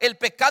fruta. El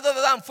pecado de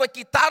Adán fue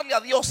quitarle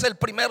a Dios el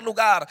primer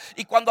lugar.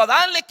 Y cuando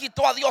Adán le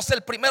quitó a Dios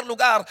el primer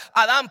lugar,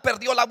 Adán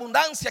perdió la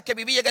abundancia que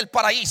vivía en el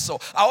paraíso.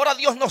 Ahora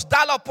Dios nos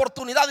da la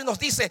oportunidad y nos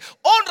dice: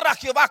 honra a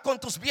Jehová con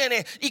tus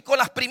bienes y con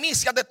las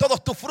primicias de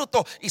todos tus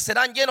frutos, y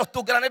serán llenos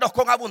tus graneros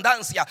con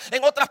abundancia.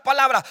 En otras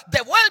palabras,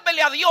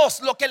 devuélvele a Dios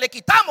lo que le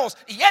quitamos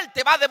y Él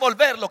te va a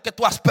devolver lo que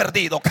tú has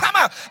perdido.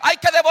 Cama, hay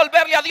que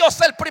devolverle a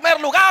Dios el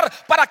primer lugar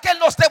para que Él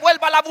nos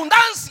devuelva la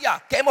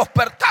abundancia que hemos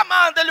perdido.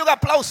 Dale un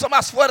aplauso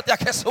más fuerte a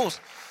Jesús.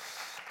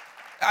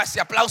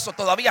 Ese aplauso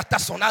todavía está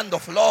sonando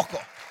flojo.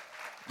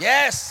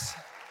 Yes.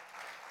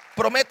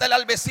 Prométale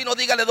al vecino,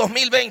 dígale: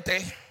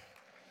 2020,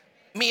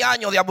 mi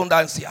año de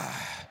abundancia.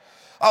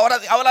 Ahora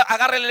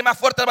agárrele más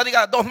fuerte,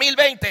 diga: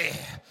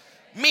 2020,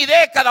 mi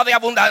década de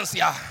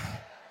abundancia.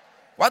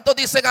 ¿Cuántos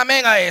dicen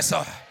amén a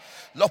eso?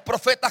 Los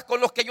profetas con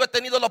los que yo he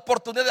tenido la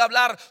oportunidad de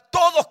hablar,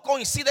 todos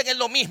coinciden en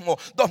lo mismo.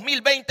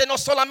 2020 no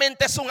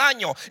solamente es un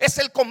año, es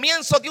el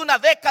comienzo de una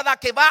década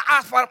que va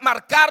a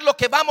marcar lo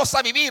que vamos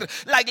a vivir.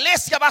 La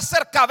iglesia va a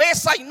ser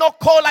cabeza y no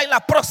cola en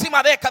la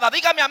próxima década.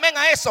 Dígame amén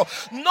a eso.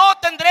 No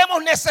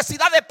tendremos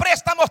necesidad de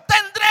préstamos,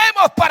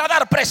 tendremos para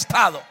dar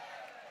prestado.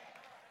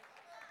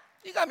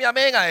 Dígame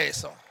amén a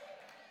eso.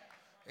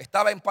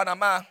 Estaba en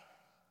Panamá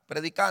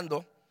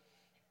predicando.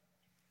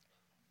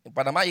 En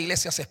Panamá hay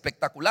iglesias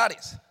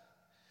espectaculares.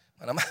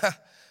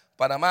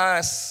 Panamá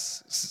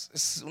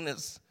es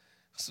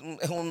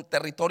un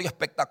territorio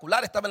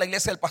espectacular. Estaba en la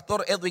iglesia del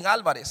pastor Edwin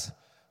Álvarez,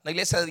 una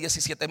iglesia de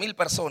 17,000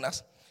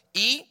 personas,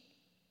 y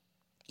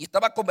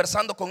estaba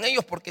conversando con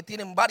ellos porque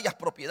tienen varias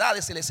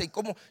propiedades. Y les decía: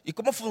 ¿y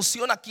cómo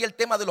funciona aquí el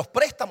tema de los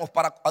préstamos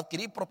para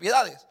adquirir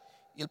propiedades?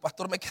 Y el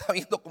pastor me queda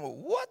viendo como: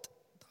 ¿what?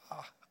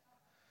 O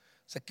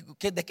sea,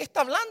 ¿de qué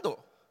está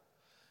hablando?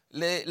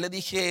 Le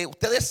dije: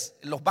 ustedes,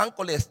 los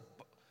bancos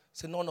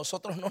dice: no,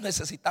 nosotros no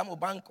necesitamos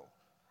banco.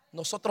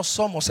 Nosotros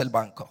somos el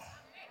banco.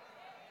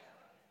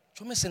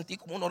 Yo me sentí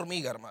como una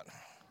hormiga, hermano.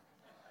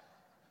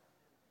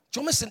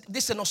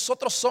 Dice: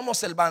 nosotros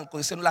somos el banco.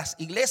 Dicen las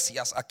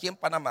iglesias aquí en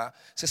Panamá,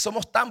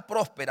 somos tan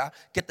prósperas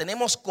que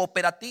tenemos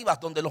cooperativas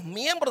donde los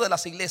miembros de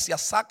las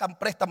iglesias sacan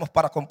préstamos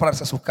para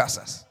comprarse sus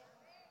casas.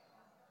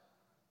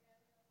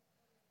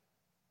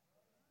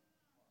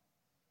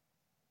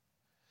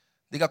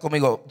 Diga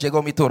conmigo: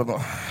 llegó mi turno.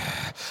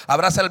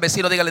 Abraza al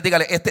vecino, dígale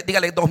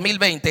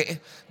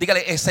 2020,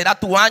 dígale será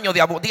tu año de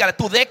abundancia, dígale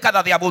tu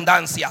década de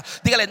abundancia.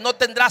 Dígale: no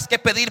tendrás que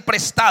pedir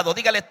prestado.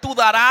 Dígale: tú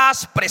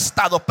darás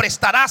prestado,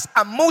 prestarás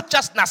a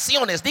muchas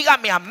naciones.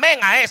 Dígame amén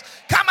a eso.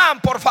 Come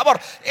on, por favor.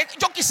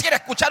 Yo quisiera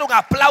escuchar un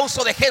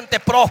aplauso de gente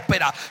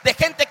próspera, de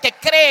gente que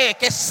cree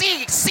que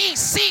sí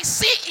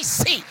y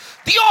sí.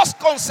 Dios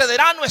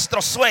concederá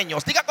nuestros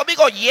sueños. Diga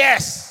conmigo: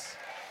 yes.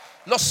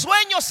 Los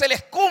sueños se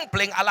les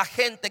cumplen a la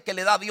gente que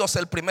le da a Dios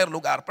el primer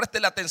lugar.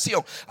 Préstele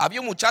atención. Había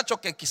un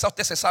muchacho que quizá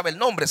usted se sabe el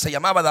nombre, se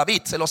llamaba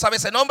David. ¿Se lo sabe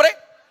ese nombre?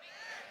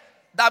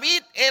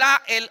 David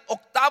era el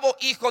octavo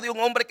hijo de un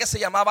hombre que se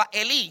llamaba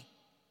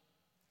Isaí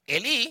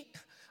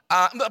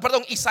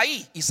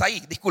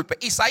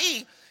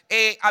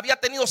había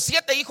tenido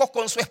 7 hijos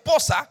con su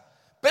esposa,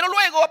 pero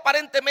luego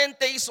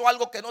aparentemente hizo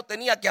algo que no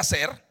tenía que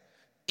hacer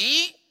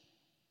y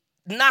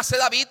nace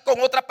David con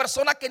otra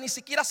persona que ni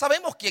siquiera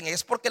sabemos quién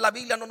es, porque la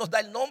Biblia no nos da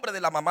el nombre de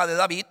la mamá de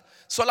David.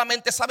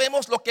 Solamente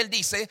sabemos lo que él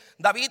dice.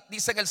 David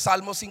dice en el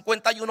Salmo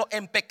 51: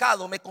 en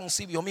pecado me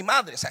concibió mi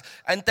madre. O sea,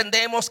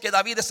 entendemos que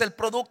David es el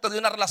producto de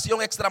una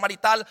relación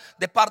extramarital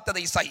de parte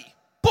de Isaí.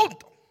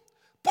 Punto.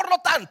 Por lo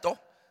tanto,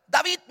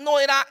 David no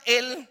era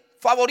el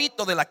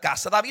favorito de la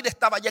casa. David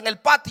estaba allá en el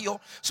patio.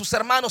 Sus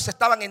hermanos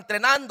estaban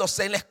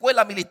entrenándose en la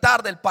escuela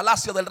militar del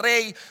palacio del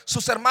rey.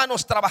 Sus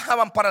hermanos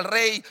trabajaban para el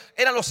rey.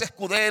 Eran los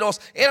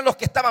escuderos. Eran los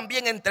que estaban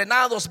bien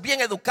entrenados,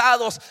 bien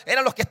educados.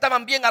 Eran los que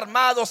estaban bien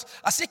armados.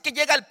 Así que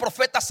llega el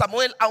profeta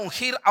Samuel a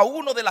ungir a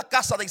uno de la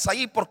casa de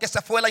Isaí, porque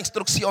esa fue la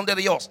instrucción de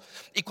Dios.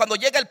 Y cuando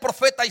llega el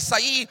profeta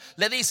Isaí,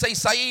 le dice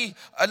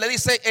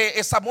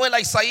Samuel a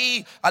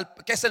Isaí,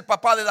 que es el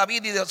papá de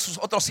David y de sus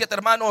otros 7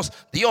 hermanos: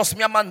 Dios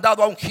me ha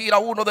mandado a ungir a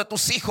uno de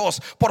tus hijos,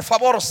 por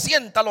favor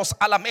siéntalos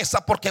a la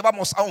mesa porque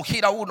vamos a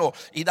ungir a uno.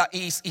 Y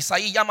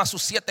Isaí llama a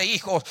sus 7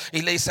 hijos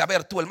y le dice: a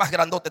ver, tú el más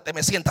grandote te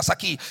me sientas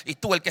aquí, y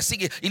tú el que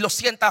sigue, y los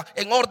sienta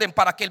en orden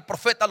para que el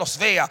profeta los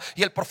vea.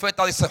 Y el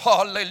profeta dice: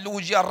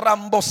 aleluya,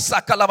 Rambo,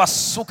 saca la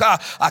bazooka,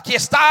 aquí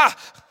está.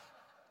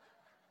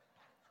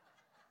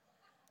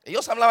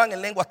 Ellos hablaban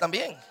en lenguas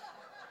también.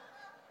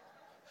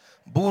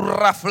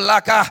 Burra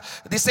flaca.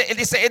 Dice,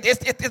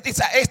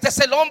 este es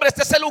el hombre,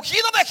 este es el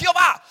ungido de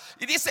Jehová.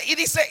 Y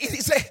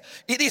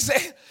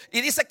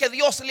dice que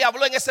Dios le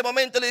habló en ese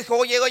momento y le dijo: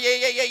 oye,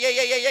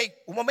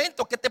 un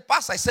momento, ¿qué te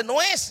pasa? Ese no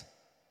es.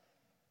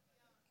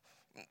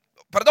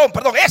 Perdón,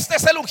 este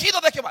es el ungido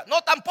de Jehová.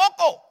 No,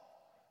 tampoco.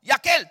 Y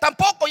aquel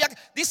tampoco.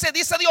 Dice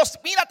Dios: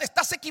 mira, te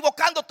estás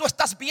equivocando. Tú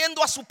estás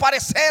viendo a su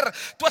parecer,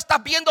 tú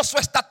estás viendo su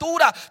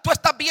estatura, tú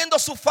estás viendo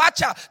su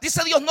facha.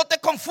 Dice Dios: no te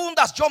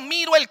confundas, yo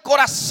miro el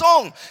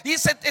corazón. Y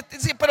dice,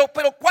 pero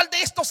 ¿cuál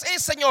de estos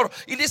es, Señor?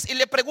 Y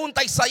le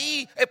pregunta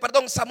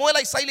Samuel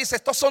a Isaí, le dice: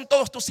 estos son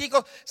todos tus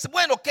hijos.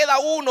 Bueno, queda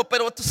uno,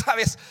 pero tú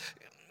sabes,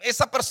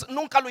 esa persona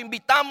nunca lo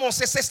invitamos.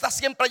 Ese está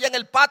siempre allá en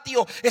el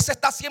patio, ese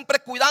está siempre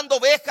cuidando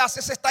ovejas,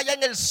 ese está allá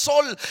en el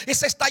sol,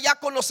 ese está allá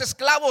con los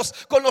esclavos,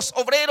 con los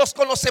obreros,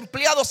 con los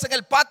empleados en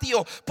el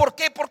patio. ¿Por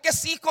qué? Porque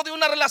es hijo de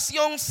una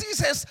relación,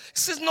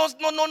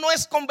 no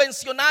es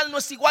convencional, no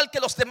es igual que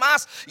los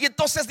demás. Y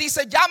entonces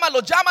dice: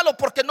 llámalo,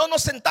 porque no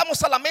nos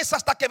sentamos a la mesa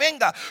hasta que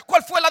venga.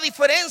 ¿Cuál fue la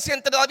diferencia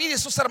entre David y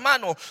sus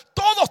hermanos?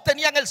 Todos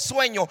tenían el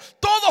sueño,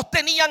 todos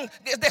tenían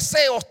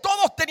deseos,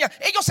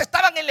 ellos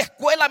estaban en la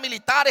escuela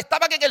militar,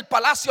 estaban en el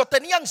palacio,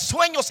 tenían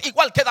sueños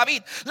igual que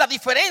David. La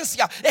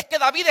diferencia es que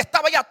David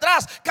estaba allá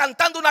atrás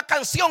cantando una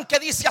canción que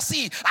dice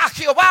así: a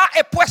Jehová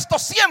he puesto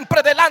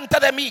siempre delante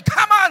de mí.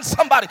 Come on,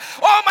 somebody.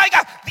 Oh my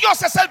God, Dios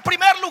es el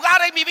primer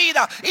lugar en mi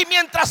vida. Y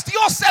mientras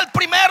Dios es el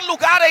primer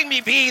lugar en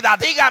mi vida,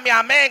 dígame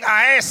amén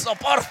a eso,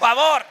 por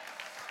favor.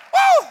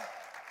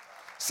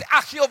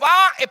 A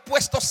Jehová he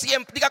puesto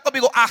siempre, diga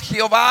conmigo: a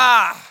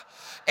Jehová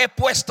he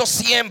puesto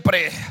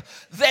siempre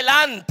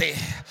delante.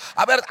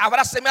 A ver,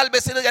 abráceme al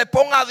vecino y le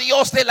ponga a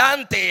Dios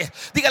delante.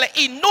 Dígale: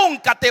 y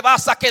nunca te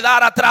vas a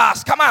quedar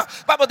atrás. Come on,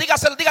 vamos,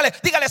 dígaselo,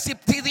 dígale, si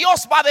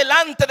Dios va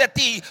delante de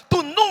ti,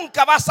 tú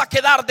nunca vas a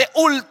quedar de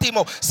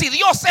último. Si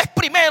Dios es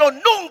primero,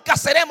 nunca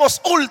seremos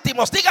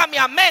últimos. Dígame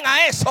amén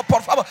a eso,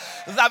 por favor.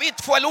 David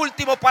fue el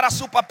último para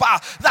su papá,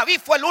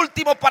 David fue el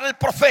último para el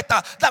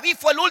profeta, David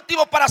fue el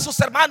último para sus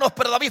hermanos,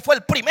 pero David fue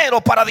el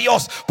primero para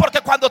Dios.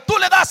 Porque cuando tú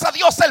le das a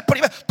Dios el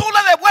primero, tú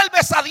le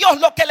devuelves a Dios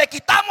lo que le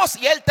quitamos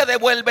y Él te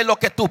devuelve lo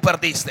que tú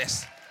perdiste.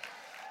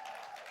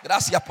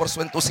 Gracias por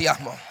su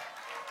entusiasmo.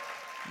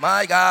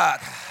 My God.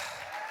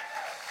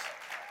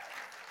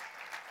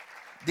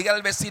 Dígale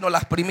al vecino: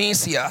 las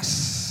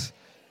primicias,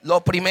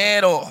 lo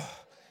primero,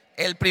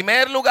 el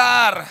primer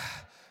lugar,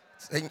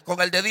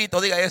 con el dedito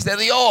diga: es de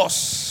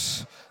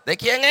Dios. ¿De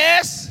quién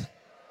es?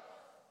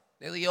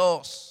 De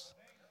Dios.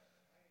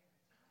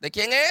 ¿De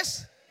quién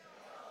es?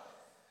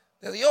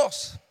 De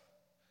Dios.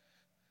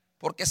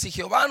 Porque si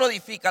Jehová no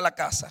edifica la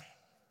casa,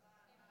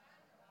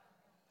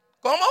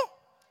 ¿cómo?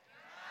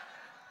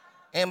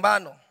 En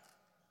vano.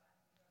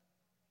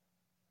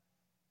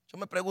 Yo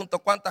me pregunto: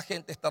 ¿cuánta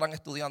gente estarán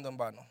estudiando en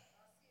vano?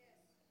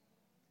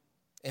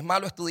 ¿Es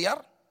malo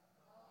estudiar?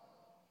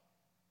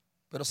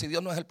 Pero si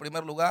Dios no es el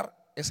primer lugar,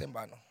 es en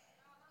vano.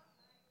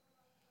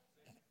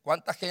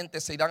 ¿Cuánta gente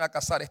se irán a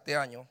casar este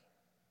año?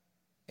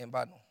 En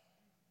vano.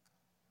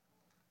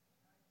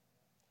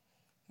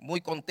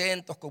 Muy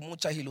contentos, con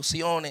muchas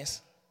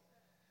ilusiones,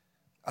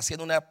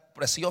 haciendo una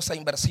preciosa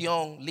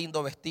inversión,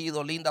 lindo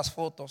vestido, lindas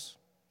fotos.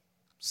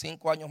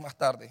 5 años más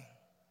tarde,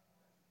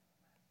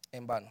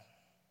 en vano.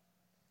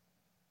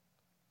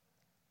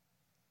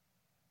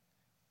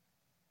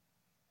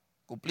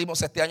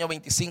 Cumplimos este año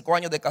 25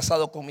 años de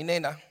casado con mi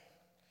nena.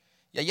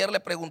 Y ayer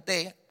le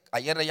pregunté,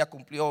 ayer ella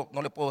cumplió,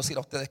 no le puedo decir a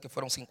ustedes que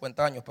fueron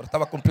 50 años, pero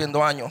estaba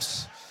cumpliendo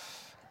años.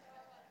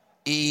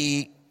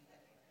 Y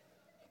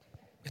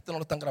esto no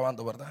lo están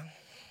grabando, ¿verdad?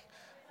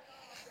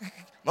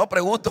 No,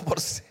 pregunto por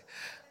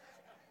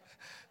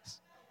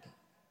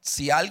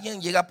si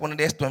alguien llega a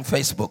poner esto en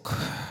Facebook,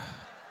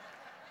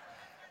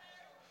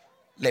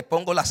 le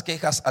pongo las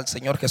quejas al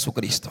Señor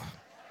Jesucristo.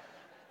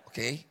 ¿Ok?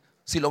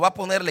 Si lo va a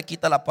poner, le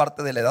quita la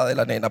parte de la edad de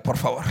la nena, por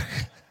favor.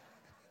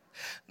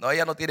 No,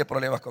 ella no tiene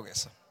problemas con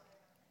eso.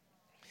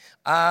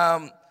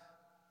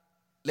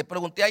 Le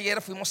pregunté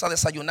ayer, fuimos a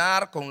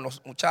desayunar con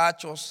los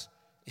muchachos,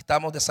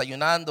 estábamos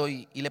desayunando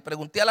y le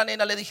pregunté a la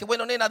nena, le dije: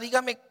 bueno, nena,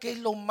 dígame qué es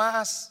lo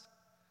más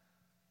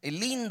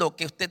lindo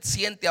que usted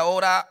siente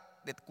ahora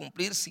de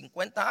cumplir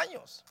 50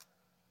 años.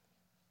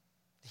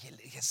 Le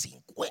dije: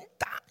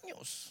 50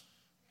 años.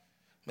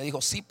 Me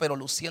dijo: sí, pero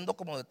luciendo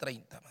como de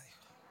 30. Me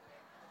dijo: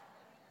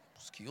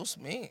 excuse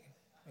me.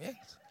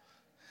 Yes.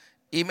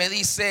 Y me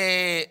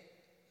dice: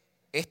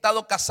 he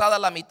estado casada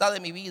la mitad de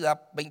mi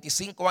vida,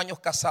 25 años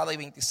casada y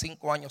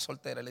 25 años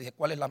soltera. Le dije: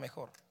 ¿cuál es la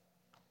mejor?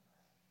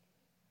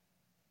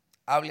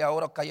 Hable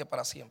ahora o calle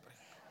para siempre.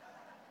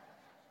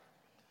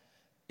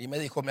 Y me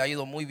dijo: me ha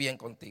ido muy bien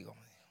contigo.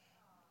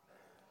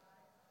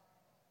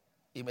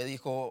 Y me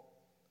dijo: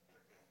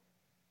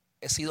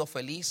 he sido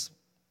feliz,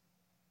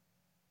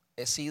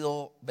 he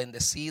sido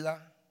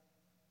bendecida.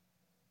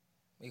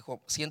 Me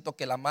dijo, siento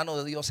que la mano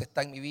de Dios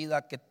está en mi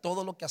vida, que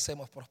todo lo que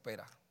hacemos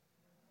prospera.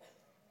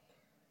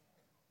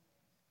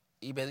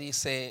 Y me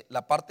dice,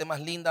 la parte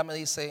más linda, me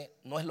dice,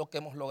 no es lo que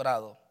hemos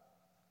logrado,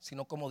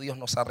 sino cómo Dios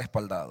nos ha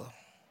respaldado.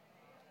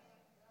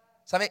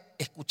 ¿Sabe?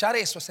 Escuchar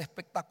eso es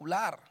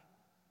espectacular,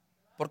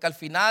 porque al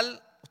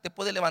final usted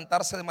puede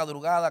levantarse de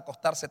madrugada,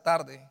 acostarse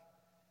tarde.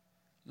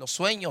 Los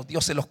sueños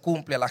Dios se los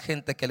cumple a la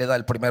gente que le da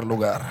el primer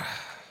lugar.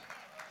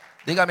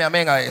 Dígame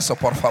amén a eso,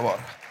 por favor.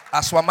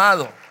 A su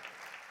amado,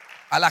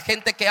 a la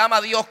gente que ama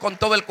a Dios con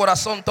todo el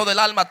corazón, todo el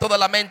alma, toda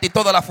la mente y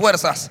todas las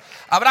fuerzas.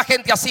 Habrá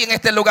gente así en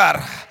este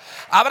lugar.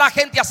 Habrá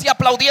gente así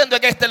aplaudiendo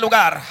en este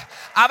lugar.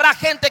 Habrá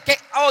gente que,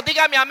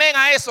 dígame amén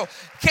a eso.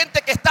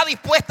 Gente que está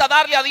dispuesta a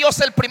darle a Dios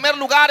el primer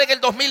lugar en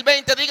el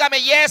 2020.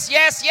 Dígame yes,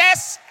 yes,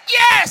 yes,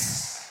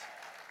 yes.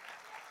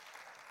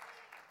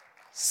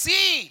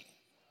 Sí.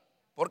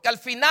 Porque al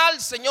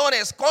final,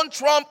 señores, con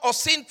Trump o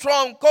sin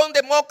Trump, con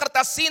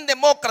demócratas, sin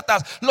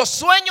demócratas, los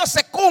sueños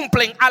se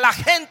cumplen a la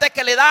gente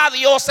que le da a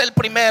Dios el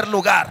primer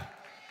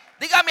lugar.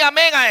 Dígame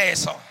amén a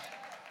eso.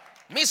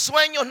 Mis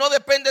sueños no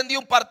dependen de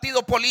un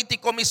partido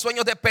político, mis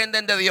sueños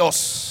dependen de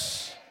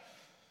Dios.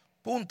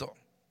 Punto.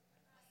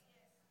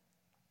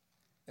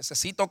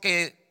 Necesito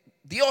que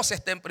Dios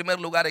esté en primer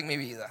lugar en mi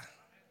vida.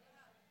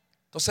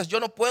 Entonces yo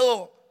no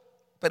puedo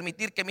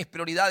permitir que mis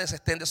prioridades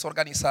estén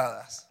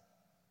desorganizadas.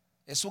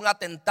 Es un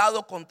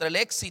atentado contra el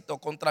éxito,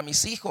 contra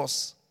mis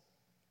hijos.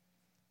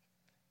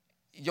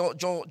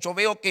 Yo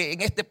veo que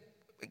en este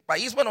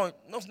país, bueno,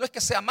 no es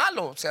que sea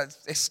malo, o sea,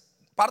 es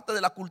parte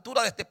de la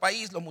cultura de este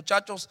país. Los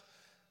muchachos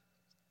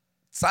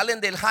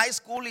salen del high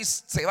school y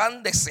se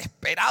van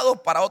desesperados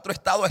para otro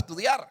estado a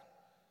estudiar.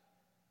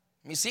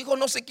 Mis hijos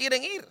no se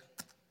quieren ir.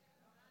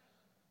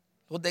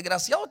 Los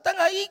desgraciados están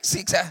ahí.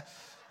 Sí, o sea,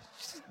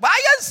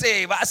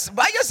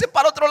 váyanse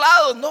para otro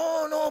lado.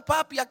 No,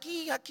 papi,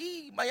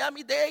 aquí,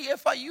 Miami-Dade,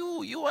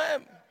 FIU,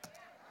 UM.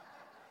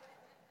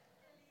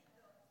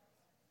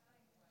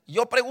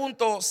 Yo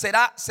pregunto,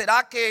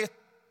 ¿será que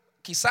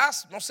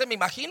quizás, no sé, me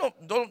imagino,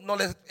 no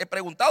les he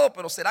preguntado,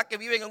 pero ¿será que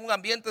viven en un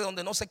ambiente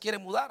donde no se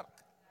quieren mudar?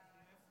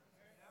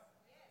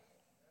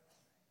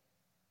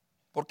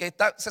 Porque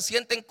se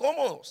sienten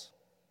cómodos.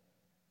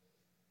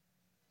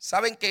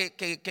 Saben que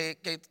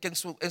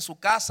en su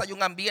casa hay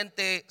un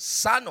ambiente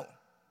sano.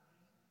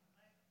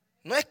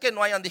 No es que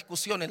no hayan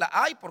discusiones, la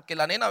hay porque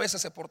la nena a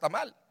veces se porta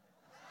mal.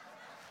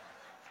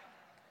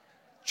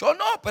 Yo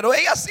no, pero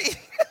ella sí.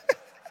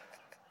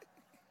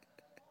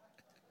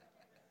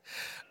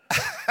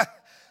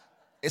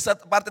 Esa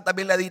parte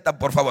también la editan,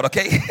 por favor, ¿ok?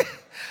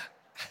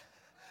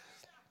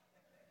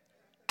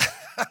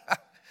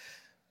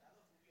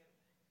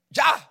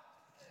 Ya.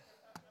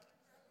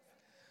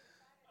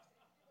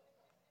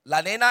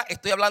 La nena,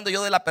 estoy hablando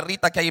yo de la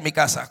perrita que hay en mi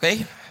casa, ¿ok?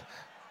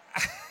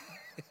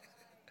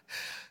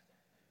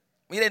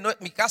 Mire,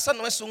 mi casa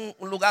no es un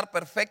lugar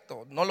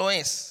perfecto, no lo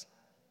es.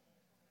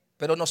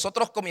 Pero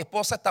nosotros con mi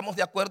esposa estamos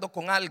de acuerdo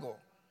con algo.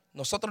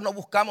 Nosotros no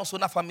buscamos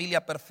una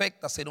familia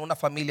perfecta, sino una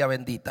familia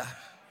bendita.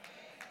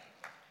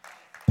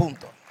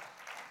 Punto.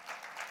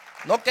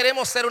 No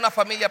queremos ser una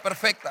familia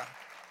perfecta.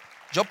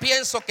 Yo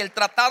pienso que el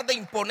tratar de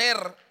imponer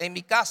en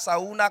mi casa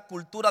una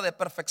cultura de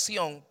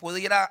perfección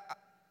pudiera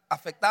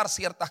afectar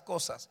ciertas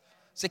cosas.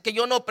 Así que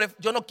yo no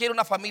quiero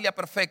una familia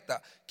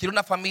perfecta. Quiero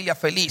una familia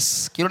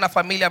feliz. Quiero una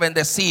familia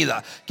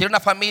bendecida. Quiero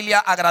una familia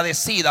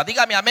agradecida.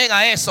 Dígame amén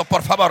a eso,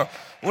 por favor.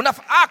 Come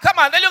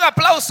on, denle un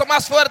aplauso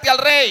más fuerte al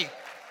Rey.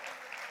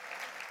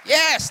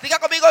 Yes, diga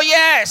conmigo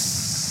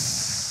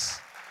yes.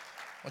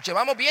 Nos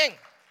llevamos bien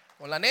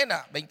con la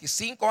nena.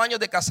 25 años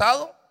de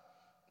casado.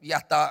 Y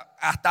hasta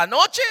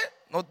anoche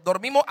nos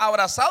dormimos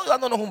abrazados y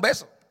dándonos un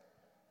beso.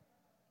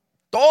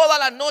 Todas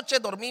las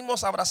noches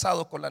dormimos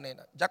abrazados con la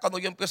nena. Ya cuando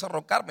yo empiezo a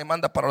roncar me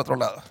manda para el otro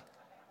lado.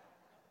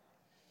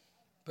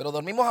 Pero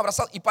dormimos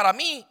abrazados. Y para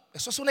mí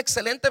eso es una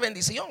excelente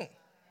bendición.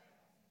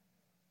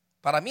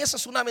 Para mí eso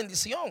es una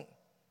bendición.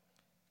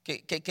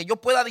 Que yo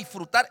pueda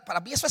disfrutar. Para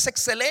mí eso es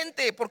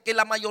excelente. Porque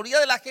la mayoría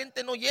de la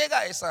gente no llega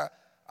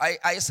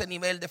a ese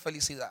nivel de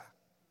felicidad.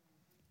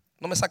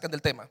 No me saquen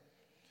del tema.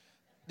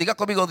 Diga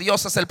conmigo,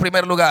 Dios es el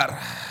primer lugar.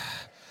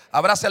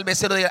 Abrace al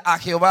vecino y diga, a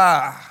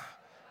Jehová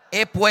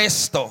he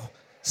puesto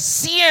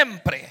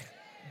siempre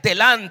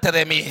delante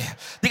de mí.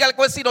 Dígale al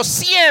vecino,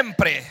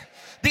 siempre.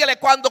 Dígale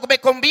cuando me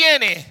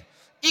conviene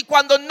y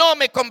cuando no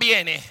me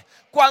conviene.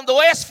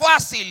 Cuando es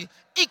fácil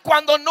y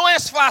cuando no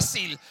es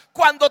fácil.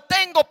 Cuando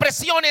tengo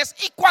presiones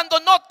y cuando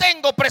no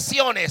tengo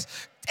presiones.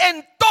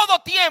 En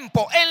todo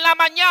tiempo, en la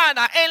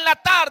mañana, en la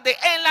tarde,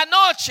 en la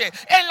noche,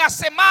 en la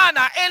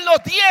semana, en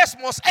los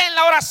diezmos, en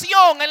la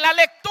oración, en la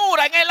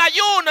lectura, en el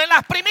ayuno, en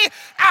las primicias.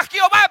 A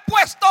Jehová he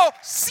puesto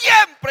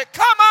siempre.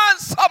 Come on,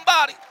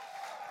 somebody.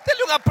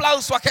 Denle un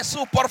aplauso a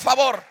Jesús, por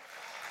favor.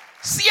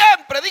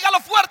 Siempre, dígalo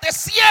fuerte,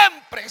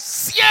 siempre,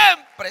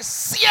 siempre,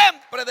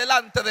 siempre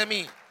delante de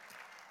mí.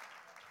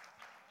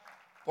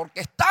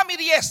 Porque está a mi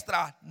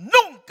diestra,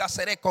 nunca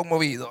seré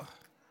conmovido.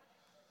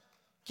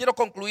 Quiero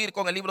concluir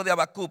con el libro de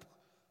Habacuc,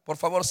 por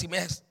favor, si me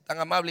es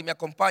tan amable y me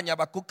acompaña,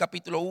 Habacuc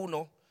capítulo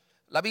 1.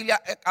 La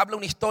Biblia habla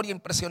una historia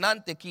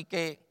impresionante aquí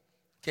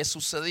que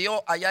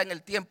sucedió allá en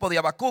el tiempo de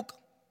Habacuc.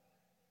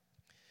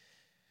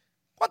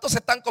 ¿Cuántos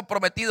están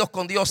comprometidos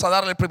con Dios a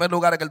darle el primer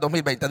lugar en el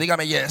 2020?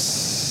 Dígame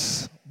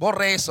yes.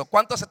 Borre eso.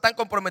 ¿Cuántos están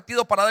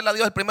comprometidos para darle a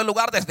Dios el primer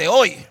lugar desde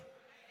hoy?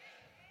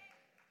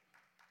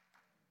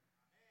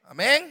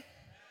 Amén.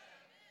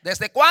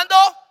 ¿Desde cuándo?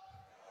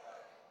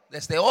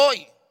 Desde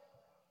hoy.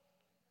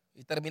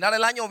 Y terminar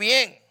el año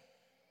bien.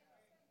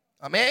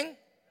 Amén.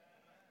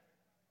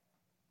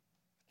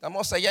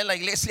 Estamos allá en la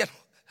iglesia.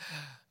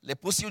 Le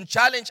puse un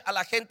challenge a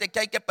la gente que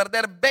hay que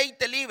perder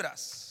 20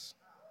 libras.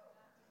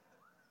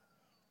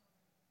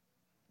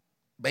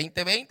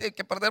 20, hay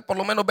que perder por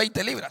lo menos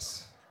 20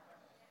 libras.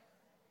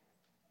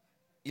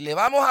 Y le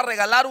vamos a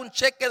regalar un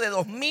cheque de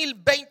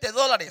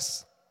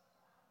 $2,020.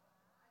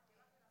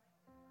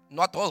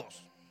 No a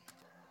todos,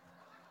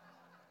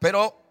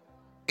 pero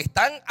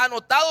están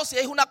anotados si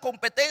es una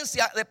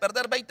competencia de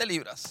perder 20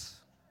 libras.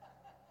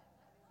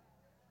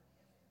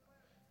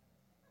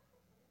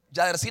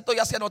 Yadercito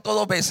ya se anotó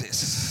 2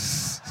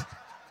 veces.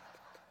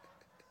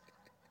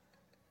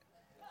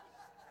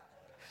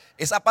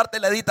 Esa parte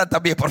la editan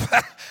también, por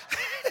favor.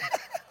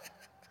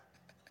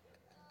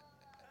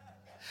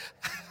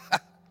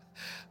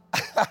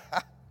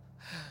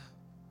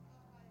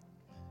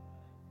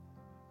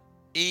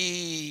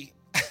 Y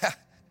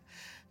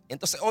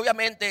entonces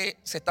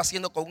obviamente se está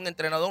haciendo con un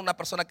entrenador, una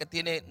persona que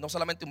tiene no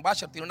solamente un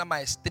bachelor, tiene una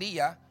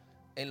maestría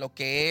en lo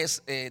que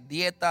es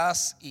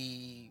dietas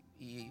y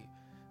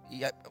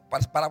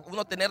para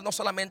uno tener no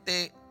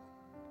solamente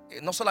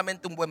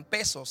un buen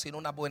peso, sino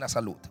una buena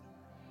salud.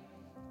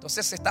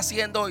 Entonces se está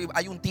haciendo y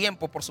hay un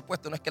tiempo, por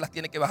supuesto, no es que las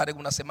tiene que bajar en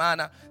una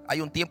semana, hay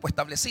un tiempo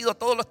establecido,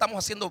 todo lo estamos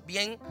haciendo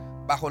bien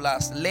bajo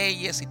las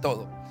leyes y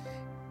todo.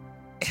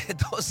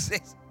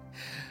 Entonces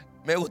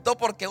me gustó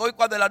porque hoy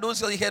cuando el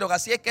anuncio dijeron,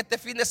 así es que este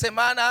fin de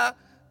semana,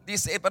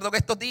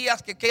 estos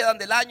días que quedan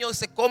del año,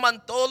 se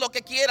coman todo lo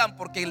que quieran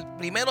porque el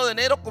 1 de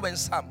enero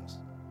comenzamos.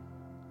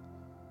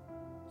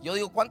 Yo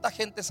digo, ¿cuánta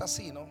gente es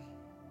así, no?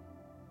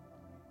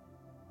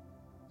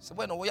 Dice,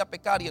 bueno, voy a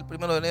pecar y el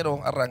 1 de enero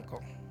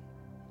arranco.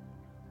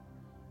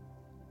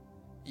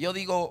 Y yo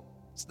digo,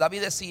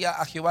 David decía,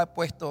 a Jehová he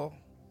puesto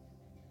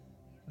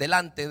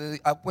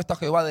a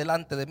Jehová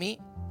delante de mí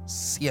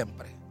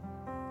siempre.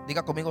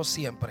 Diga conmigo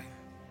siempre.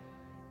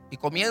 Y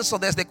comienzo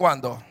 ¿desde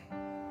cuándo?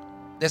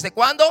 ¿Desde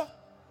cuándo?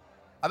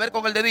 A ver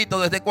con el dedito,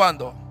 ¿desde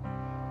cuándo?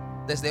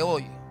 Desde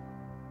hoy.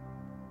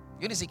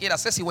 Yo ni siquiera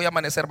sé si voy a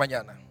amanecer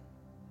mañana,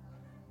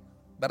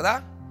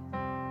 ¿verdad?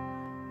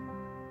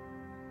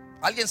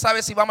 ¿Alguien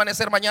sabe si va a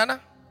amanecer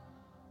mañana?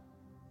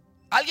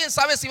 ¿Alguien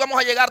sabe si vamos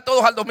a llegar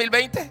todos al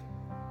 2020?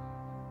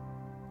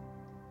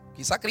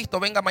 Quizá Cristo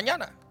venga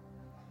mañana.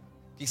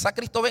 Quizá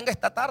Cristo venga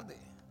esta tarde.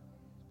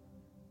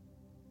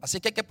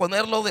 Así que hay que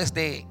ponerlo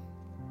desde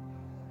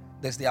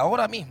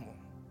ahora mismo.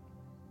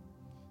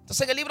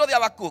 Entonces en el libro de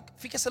Habacuc,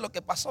 fíjese lo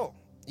que pasó.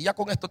 Y ya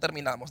con esto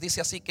terminamos.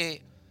 Dice así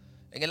que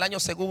en el año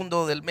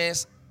segundo del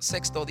mes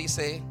sexto,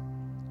 dice,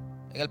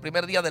 en el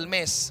primer día del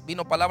mes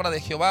vino palabra de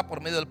Jehová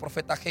por medio del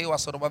profeta Ageo a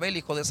Zorobabel,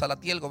 hijo de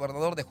Salatiel,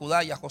 gobernador de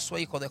Judá, y a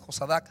Josué, hijo de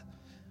Josadac,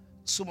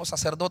 sumo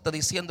sacerdote,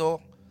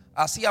 diciendo,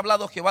 así ha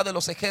hablado Jehová de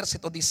los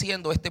ejércitos,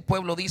 diciendo, este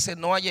pueblo dice,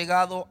 no ha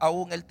llegado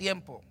aún el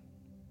tiempo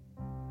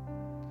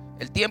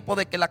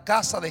de que la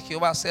casa de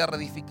Jehová sea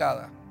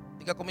reedificada.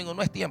 Diga conmigo,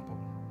 no es tiempo.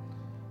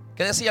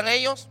 ¿Qué decían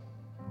ellos?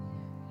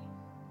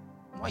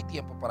 No hay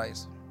tiempo para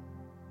eso.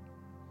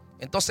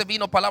 Entonces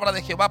vino palabra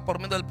de Jehová por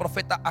medio del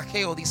profeta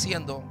Ageo,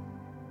 diciendo,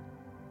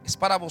 es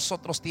para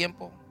vosotros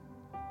tiempo,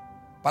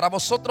 para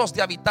vosotros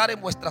de habitar en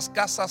vuestras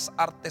casas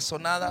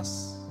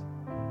artesonadas.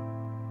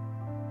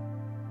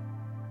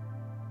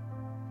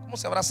 ¿Cómo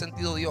se habrá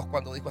sentido Dios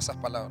cuando dijo esas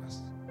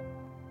palabras?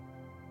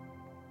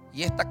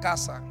 Y esta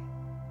casa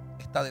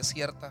está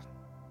desierta.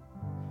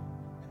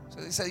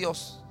 Se dice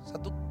Dios, o sea,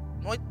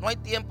 no hay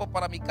tiempo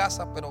para mi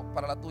casa, pero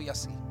para la tuya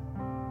sí.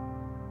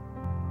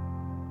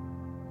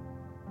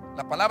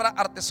 La palabra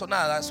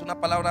artesonada es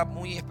una palabra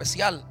muy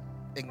especial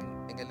en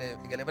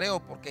el hebreo,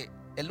 porque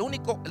el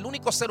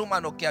único ser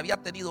humano que había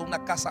tenido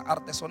una casa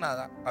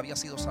artesonada había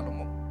sido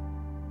Salomón.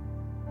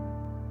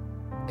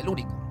 El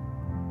único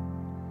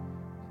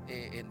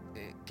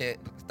que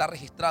está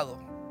registrado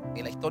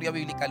en la historia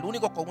bíblica. El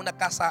único con una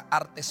casa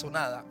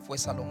artesonada fue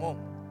Salomón.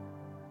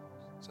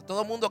 O sea,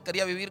 todo el mundo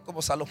quería vivir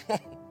como Salomón,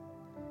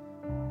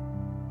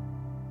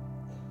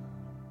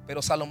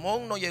 pero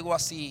Salomón no llegó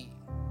así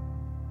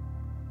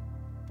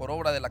por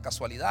obra de la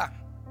casualidad.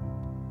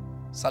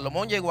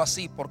 Salomón llegó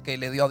así porque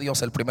le dio a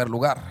Dios el primer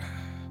lugar,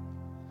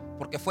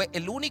 porque fue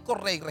el único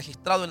rey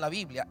registrado en la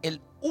Biblia,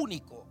 el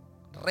único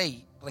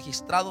rey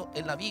registrado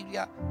en la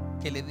Biblia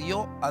que le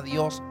dio a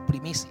Dios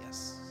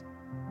primicias.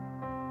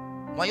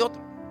 No hay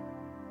otro.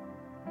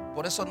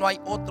 Por eso no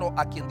hay otro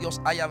a quien Dios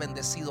haya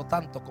bendecido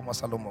tanto como a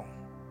Salomón.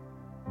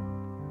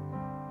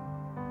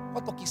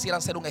 ¿Cuántos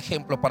quisieran ser un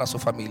ejemplo para su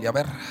familia? A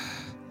ver,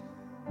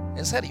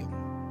 en serio.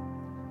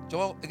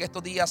 Yo en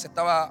estos días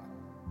estaba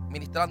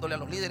ministrándole a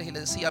los líderes y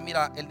le decía: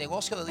 mira, el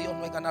negocio de Dios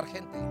no es ganar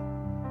gente,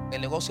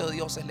 el negocio de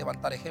Dios es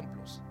levantar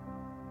ejemplos.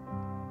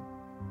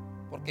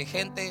 Porque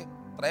gente,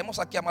 traemos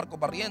aquí a Marcos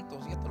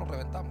Barrientos y esto lo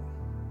reventamos.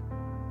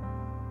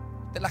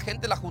 La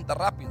gente la junta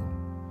rápido,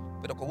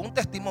 pero con un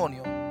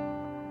testimonio,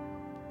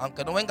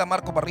 aunque no venga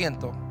Marcos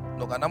Barrientos,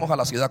 nos ganamos a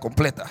la ciudad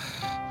completa.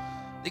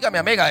 Dígame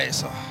amén a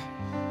eso.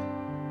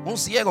 Un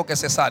ciego que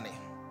se sane,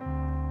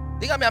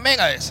 dígame amén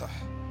a eso.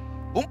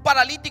 Un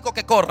paralítico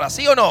que corra,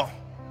 ¿sí o no?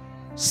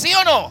 ¿Sí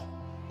o no?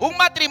 Un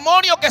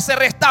matrimonio que se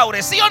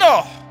restaure, ¿sí o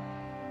no?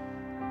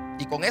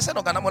 Y con ese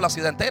nos ganamos la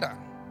ciudad entera.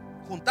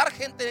 Juntar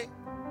gente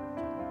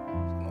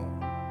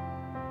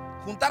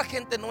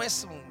no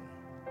es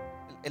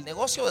el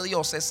negocio de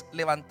Dios es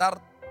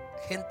levantar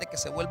gente que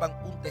se vuelvan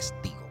un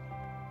testigo.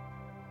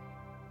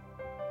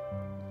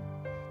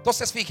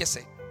 Entonces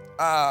fíjese,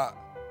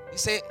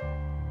 dice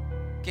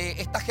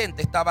que esta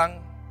gente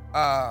estaban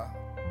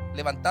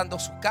levantando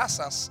sus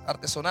casas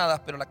artesonadas,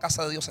 pero la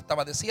casa de Dios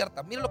estaba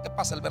desierta. Miren lo que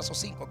pasa el verso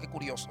 5, qué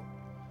curioso.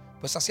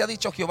 Pues así ha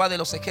dicho Jehová de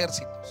los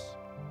ejércitos: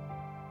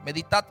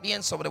 meditad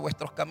bien sobre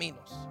vuestros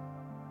caminos.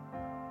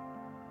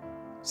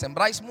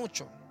 Sembráis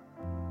mucho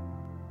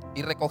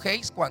y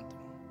recogéis ¿cuánto?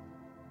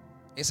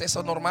 ¿Es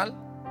eso normal?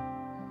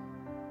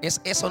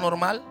 ¿Es eso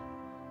normal?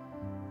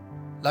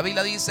 La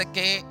Biblia dice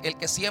que el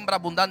que siembra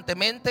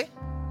abundantemente,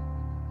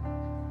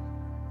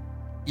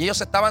 y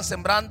ellos estaban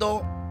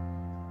sembrando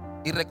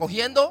y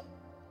recogiendo.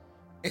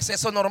 ¿Es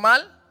eso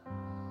normal?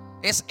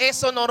 ¿Es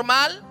eso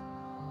normal?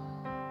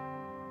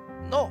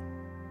 No.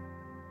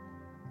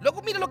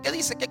 Luego mire lo que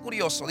dice, qué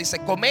curioso.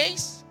 Dice: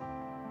 coméis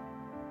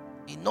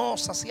y no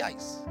os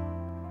saciáis.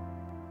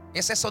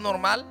 ¿Es eso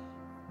normal?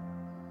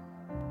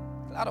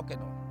 Claro que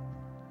no.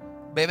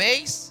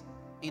 Bebéis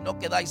y no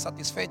quedáis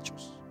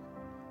satisfechos.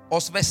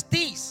 Os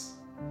vestís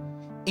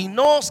y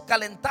no os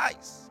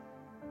calentáis.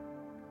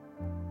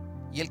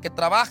 Y el que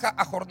trabaja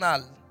a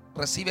jornal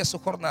recibe su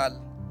jornal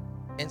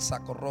en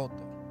saco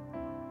roto.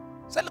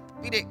 O sea,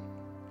 mire,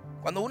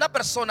 cuando una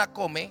persona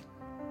come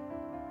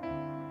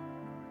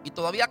y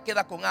todavía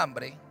queda con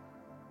hambre,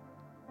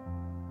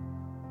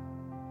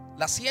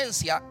 la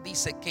ciencia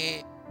dice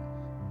que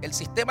el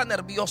sistema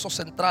nervioso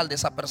central de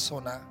esa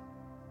persona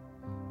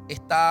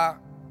está,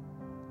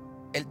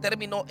 el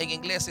término en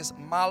inglés es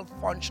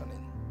malfunctioning,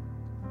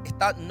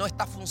 no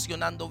está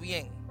funcionando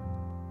bien,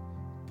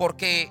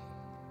 porque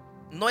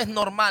no es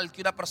normal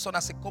que una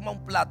persona se coma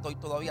un plato y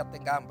todavía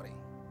tenga hambre.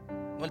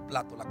 No el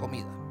plato, la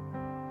comida.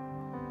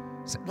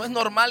 No es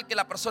normal que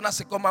la persona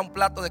se coma un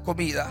plato de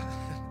comida,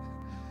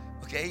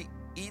 ¿okay?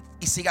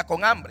 y siga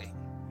con hambre.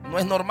 No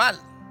es normal.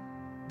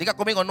 Diga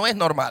conmigo, no es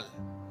normal.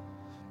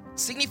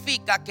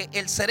 Significa que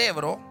el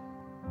cerebro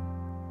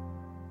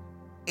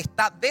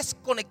está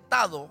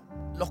desconectado.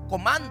 Los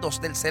comandos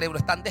del cerebro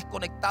están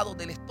desconectados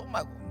del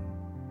estómago.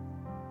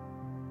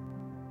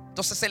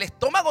 Entonces el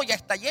estómago ya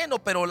está lleno,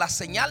 pero la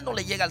señal no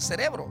le llega al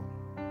cerebro.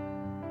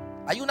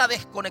 Hay una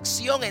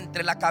desconexión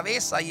entre la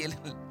cabeza y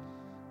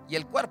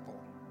el cuerpo.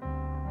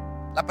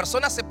 La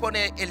persona se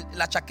pone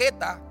la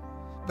chaqueta,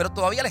 pero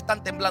todavía le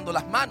están temblando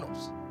las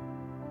manos.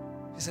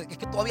 Dice: es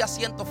que todavía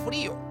siento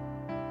frío.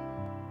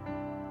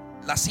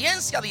 La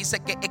ciencia dice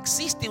que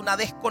existe una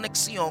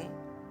desconexión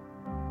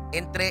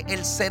entre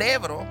el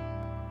cerebro,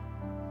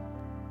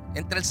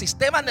 entre el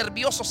sistema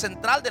nervioso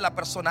central de la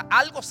persona.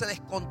 Algo se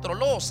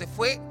descontroló,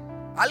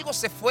 algo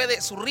se fue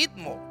de su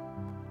ritmo.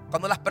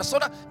 Cuando las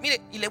personas,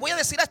 mire, y le voy a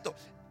decir esto: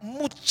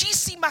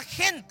 muchísima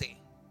gente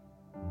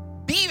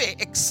vive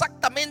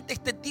exactamente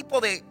este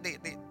tipo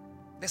de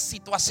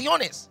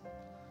situaciones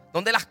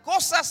donde las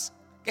cosas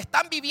que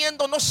están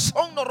viviendo no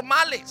son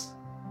normales,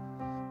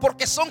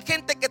 porque son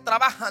gente que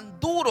trabajan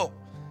duro,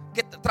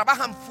 que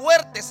trabajan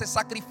fuerte, se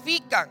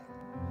sacrifican,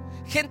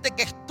 gente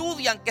que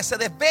estudian, que se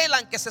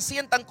desvelan, que se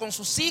sientan con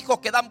sus hijos,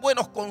 que dan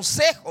buenos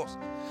consejos,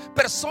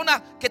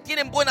 personas que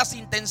tienen buenas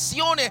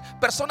intenciones,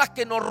 personas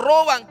que no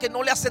roban, que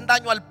no le hacen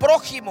daño al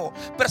prójimo,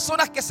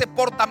 personas que se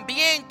portan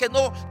bien, que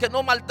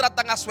no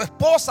maltratan a su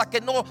esposa,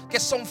 que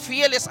son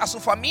fieles a su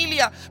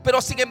familia, pero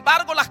sin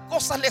embargo las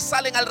cosas les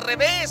salen al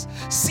revés.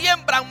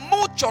 Siembran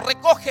mucho,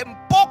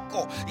 recogen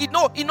poco y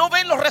no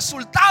ven los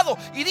resultados.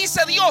 Y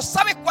dice Dios: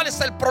 ¿sabes cuál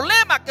es el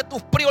problema? Que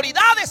tus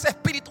prioridades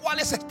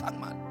espirituales están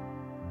mal.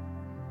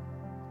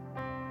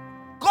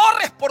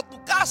 Corres por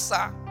tu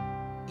casa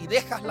y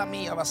dejas la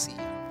mía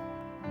vacía.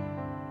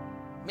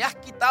 Me has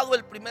quitado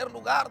el primer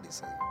lugar,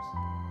 dice Dios.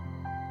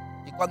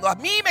 Y cuando a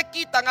mí me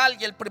quitan a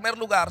alguien el primer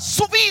lugar,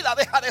 su vida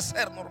deja de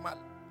ser normal.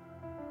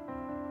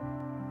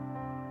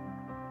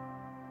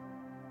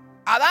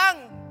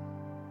 Adán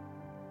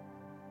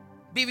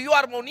vivió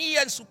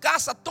armonía en su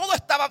casa, todo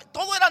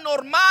era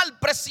normal,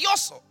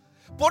 precioso.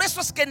 Por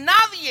eso es que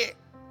nadie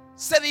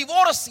se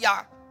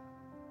divorcia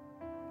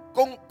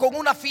con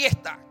una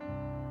fiesta.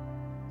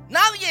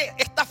 Nadie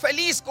está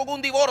feliz con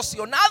un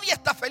divorcio, nadie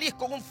está feliz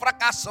con un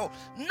fracaso,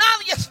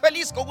 nadie es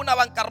feliz con una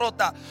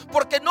bancarrota,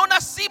 porque no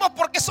nacimos,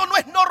 porque eso no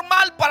es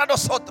normal para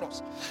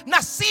nosotros.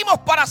 Nacimos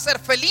para ser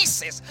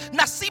felices,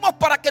 nacimos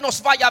para que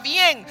nos vaya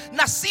bien,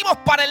 nacimos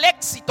para el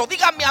éxito.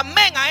 Dígame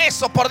amén a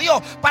eso, por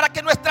Dios, para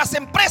que nuestras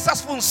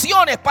empresas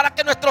funcionen, para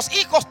que nuestros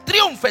hijos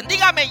triunfen.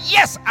 Dígame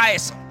yes a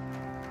eso.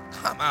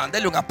 Amén.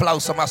 Dele un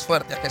aplauso más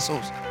fuerte a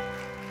Jesús.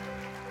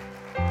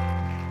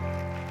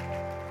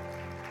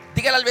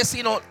 Dígale al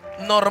vecino,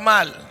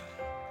 normal.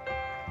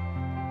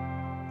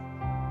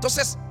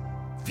 Entonces,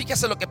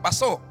 fíjese lo que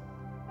pasó.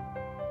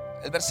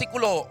 El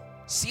versículo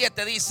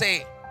 7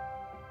 dice: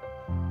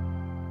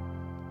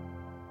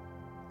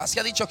 así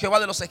ha dicho Jehová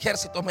de los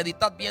ejércitos,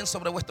 meditad bien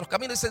sobre vuestros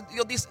caminos.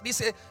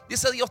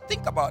 Dice Dios,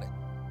 think about it.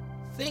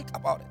 Think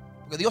about it.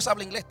 Porque Dios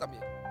habla inglés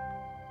también.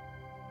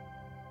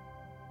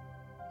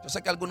 Yo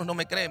sé que algunos no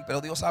me creen,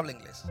 pero Dios habla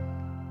inglés.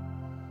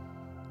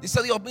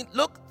 Dice Dios,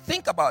 look,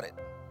 think about it.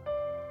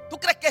 ¿Tú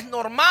crees que es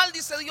normal,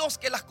 dice Dios,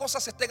 que las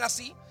cosas estén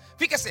así?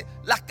 Fíjese,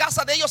 las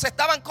casas de ellos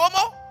estaban como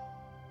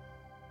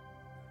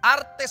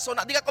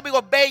artesonadas. Diga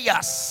conmigo,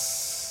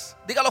 bellas.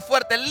 Dígalo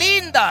fuerte,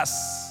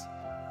 lindas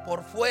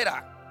por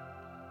fuera.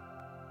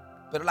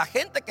 Pero la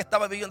gente que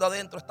estaba viviendo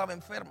adentro estaba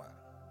enferma.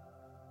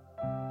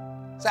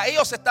 O sea,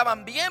 ellos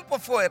estaban bien por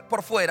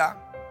fuera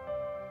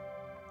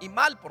y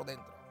mal por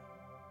dentro.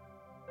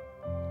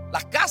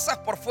 Las casas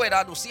por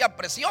fuera lucían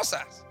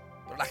preciosas,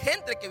 pero la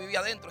gente que vivía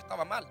adentro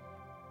estaba mal,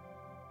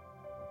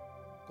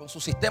 con su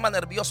sistema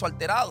nervioso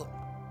alterado,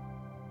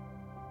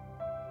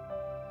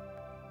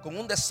 con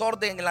un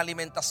desorden en la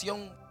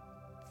alimentación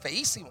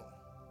feísimo.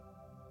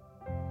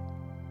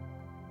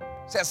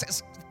 O sea,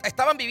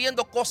 estaban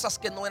viviendo cosas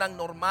que no eran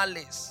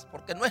normales,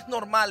 porque no es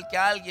normal que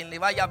a alguien le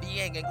vaya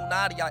bien en un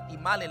área y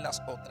mal en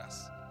las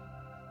otras.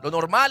 Lo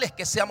normal es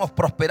que seamos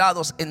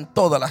prosperados en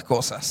todas las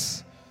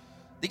cosas.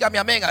 Dígame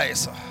amén a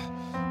eso.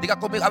 Diga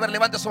conmigo, a ver,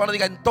 levante su mano,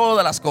 diga en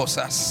todas las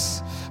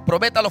cosas.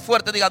 Prométalo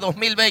fuerte, diga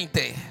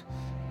 2020.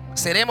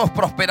 Seremos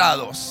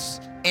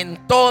prosperados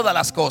en todas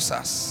las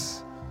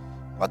cosas.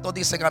 ¿Cuántos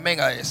dicen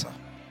amén a eso?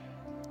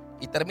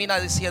 Y termina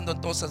diciendo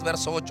entonces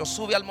verso 8: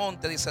 sube al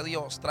monte, dice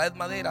Dios, traed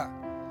madera,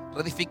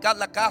 reedificad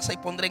la casa y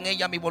pondré en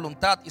ella mi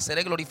voluntad y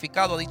seré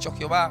glorificado, ha dicho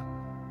Jehová.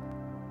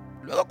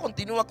 Luego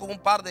continúa con un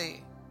par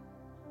de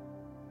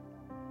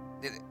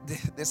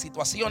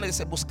situaciones.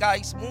 Dice,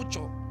 buscáis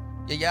mucho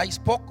y halláis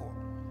poco,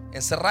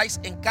 encerráis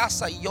en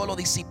casa y yo lo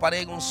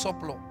disiparé en un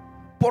soplo.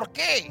 ¿Por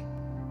qué?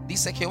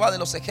 Dice Jehová de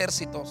los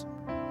ejércitos,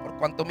 por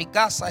cuanto mi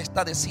casa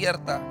está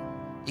desierta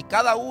y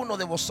cada uno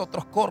de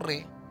vosotros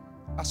corre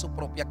a su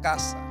propia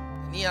casa.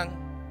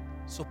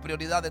 Tenían sus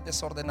prioridades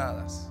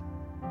desordenadas.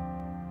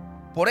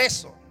 Por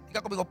eso,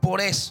 diga conmigo,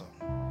 por eso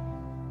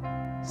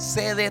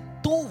se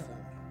detuvo.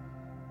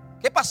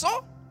 ¿Qué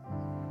pasó?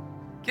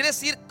 Quiere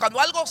decir, cuando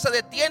algo se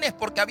detiene es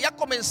porque había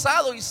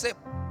comenzado y se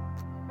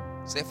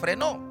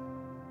frenó.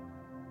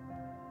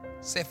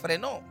 Se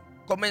frenó.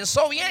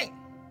 Comenzó bien,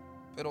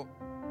 pero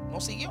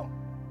no siguió.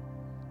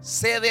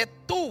 Se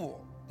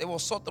detuvo de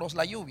vosotros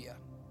la lluvia.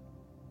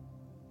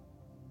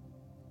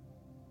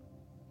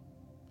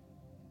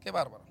 Qué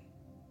bárbaro.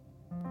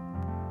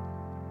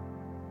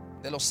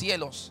 De los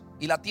cielos,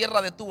 y la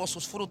tierra detuvo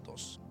sus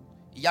frutos.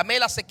 Y llamé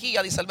la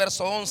sequía, dice el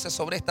verso 11,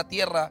 sobre esta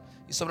tierra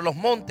y sobre los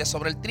montes,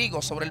 sobre el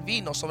trigo, sobre el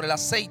vino, sobre el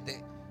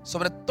aceite,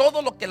 sobre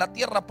todo lo que la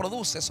tierra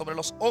produce, sobre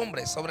los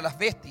hombres, sobre las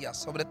bestias,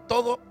 sobre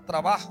todo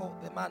trabajo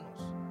de manos.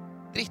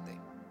 Triste.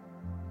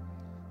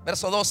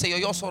 Verso 12: y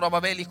oyó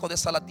Zorobabel, hijo de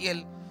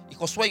Salatiel, y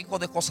Josué, hijo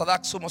de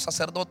Josadac, sumo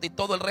sacerdote, y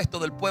todo el resto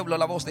del pueblo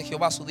la voz de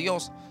Jehová su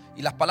Dios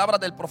y las palabras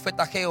del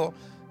profeta Ageo,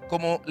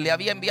 como le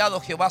había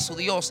enviado Jehová su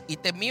Dios, y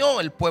temió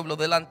el pueblo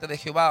delante de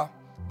Jehová.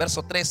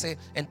 Verso 13: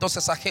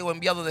 entonces Ageo,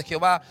 enviado de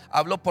Jehová,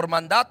 habló por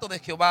mandato de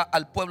Jehová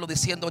al pueblo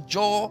diciendo,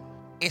 yo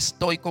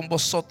estoy con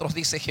vosotros,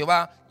 dice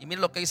Jehová. Y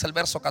miren lo que dice el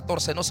verso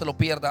 14, no se lo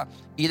pierda.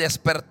 Y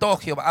despertó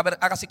Jehová. A ver,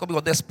 haga así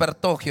conmigo,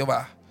 despertó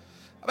Jehová.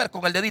 A ver,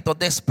 con el dedito,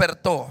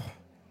 despertó.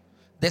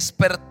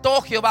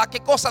 Despertó Jehová. ¿Qué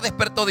cosa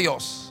despertó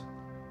Dios?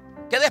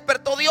 ¿Qué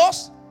despertó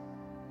Dios?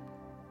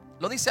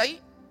 ¿Lo dice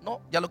ahí?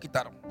 No, ya lo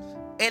quitaron.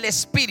 El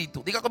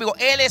Espíritu. Diga conmigo,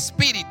 el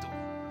Espíritu.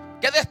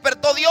 ¿Qué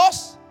despertó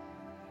Dios?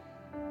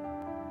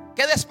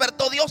 ¿Qué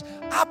despertó Dios?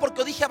 Ah,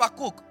 porque dije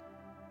Habacuc.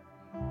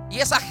 Y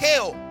es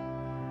Ageo.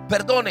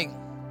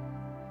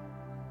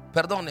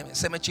 Perdónenme,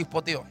 se me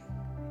chispoteó.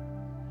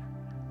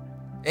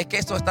 Es que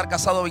esto de estar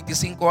casado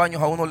 25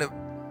 años a uno le...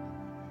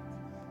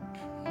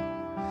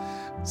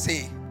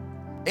 Sí,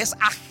 es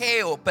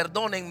Ageo,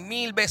 perdonen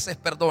 1000 veces,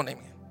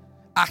 perdónenme.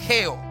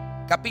 Ageo,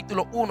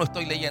 capítulo 1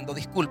 estoy leyendo,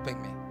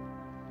 discúlpenme.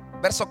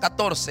 Verso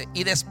 14: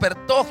 y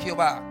despertó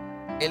Jehová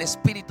el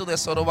espíritu de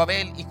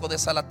Zorobabel, hijo de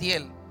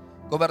Salatiel,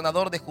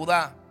 gobernador de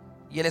Judá,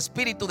 y el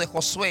espíritu de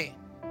Josué,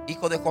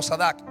 hijo de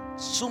Josadac,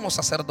 sumo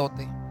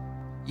sacerdote,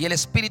 y el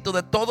espíritu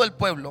de todo el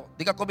pueblo.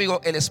 Diga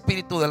conmigo, el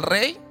espíritu del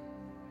rey,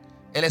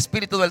 el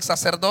espíritu del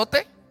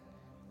sacerdote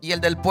y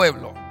el del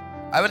pueblo.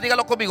 A ver,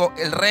 dígalo conmigo,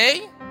 el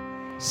rey,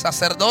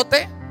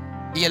 sacerdote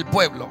y el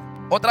pueblo.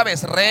 Otra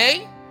vez,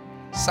 rey,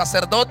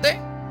 sacerdote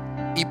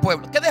y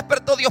pueblo. ¿Qué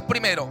despertó Dios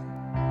primero?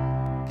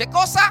 ¿Qué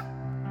cosa?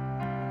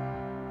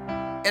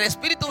 El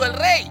espíritu del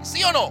rey,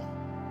 ¿sí o no?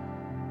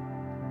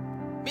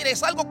 Mire,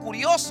 es algo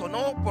curioso,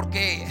 ¿no?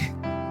 Porque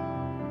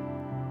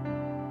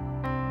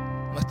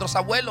nuestros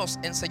abuelos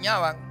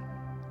enseñaban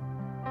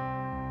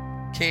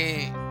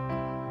que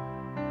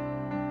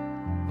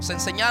nos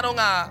enseñaron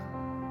a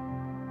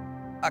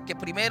que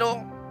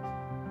primero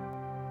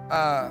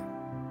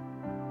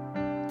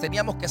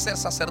teníamos que ser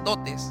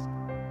sacerdotes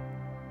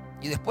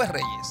y después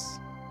reyes.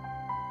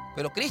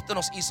 Pero Cristo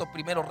nos hizo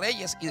primero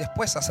reyes y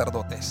después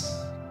sacerdotes.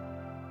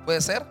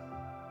 ¿Puede ser?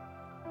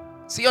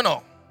 ¿Sí o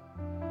no?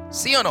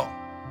 ¿Sí o no?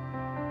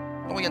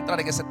 No voy a entrar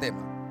en ese tema.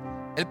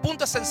 El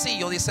punto es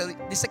sencillo.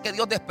 Dice que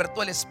Dios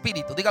despertó el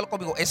espíritu. Dígalo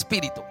conmigo,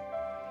 espíritu.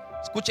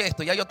 Escuche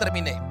esto, ya yo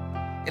terminé.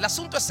 El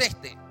asunto es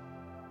este.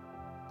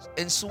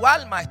 En su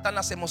alma están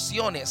las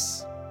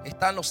emociones,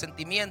 están los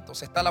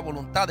sentimientos, está la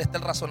voluntad, está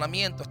el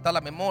razonamiento, está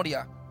la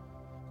memoria.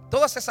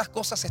 Todas esas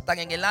cosas están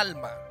en el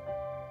alma.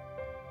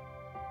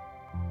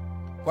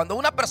 Cuando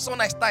una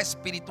persona está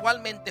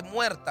espiritualmente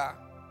muerta,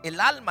 el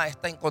alma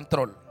está en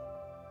control.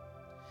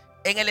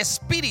 En el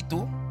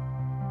espíritu,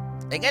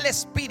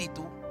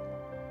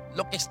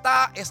 lo que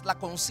está es la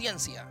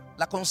conciencia.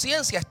 La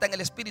conciencia está en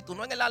el espíritu,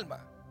 no en el alma.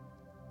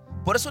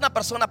 Por eso una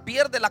persona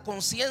pierde la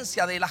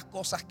conciencia de las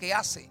cosas que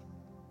hace.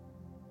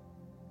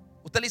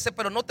 Usted le dice,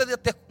 pero ¿no te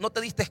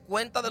diste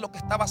cuenta de lo que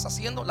estabas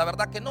haciendo? La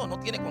verdad que no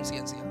tiene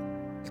conciencia.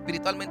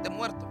 Espiritualmente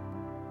muerto.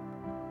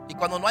 Y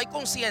cuando no hay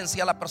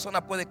conciencia, la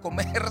persona puede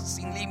comer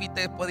sin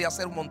límites, puede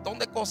hacer un montón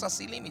de cosas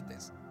sin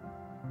límites,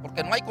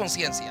 porque no hay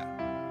conciencia.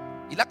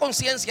 Y la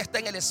conciencia está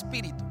en el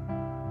espíritu.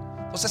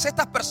 Entonces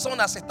estas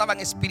personas estaban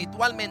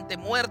espiritualmente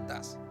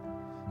muertas.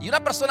 Y una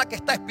persona que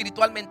está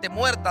espiritualmente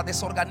muerta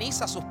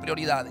desorganiza sus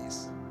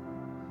prioridades,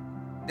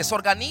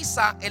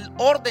 desorganiza el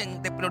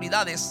orden de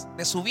prioridades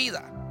de su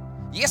vida.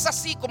 Y es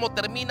así como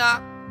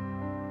termina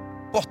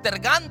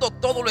postergando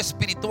todo lo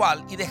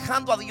espiritual y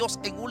dejando a Dios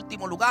en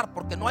último lugar,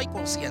 porque no hay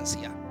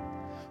conciencia.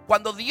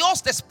 Cuando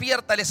Dios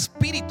despierta el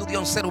espíritu de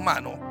un ser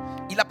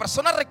humano y la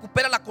persona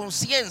recupera la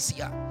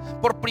conciencia,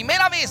 por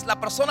primera vez la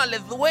persona le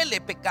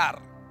duele pecar.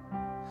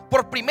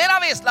 Por primera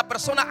vez la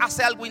persona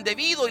hace algo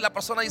indebido y la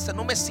persona dice,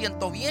 no me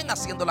siento bien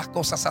haciendo las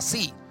cosas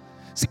así.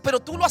 Sí, pero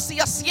tú lo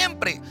hacías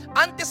siempre.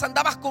 Antes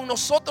andabas con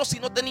nosotros y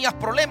no tenías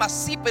problemas.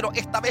 Sí, pero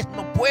esta vez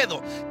no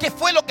puedo. ¿Qué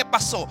fue lo que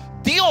pasó?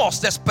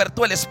 Dios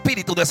despertó el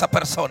espíritu de esa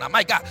persona.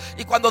 My God.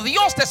 Y cuando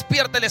Dios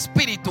despierta el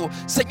espíritu,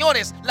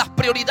 señores, las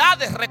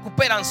prioridades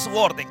recuperan su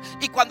orden.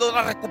 Y cuando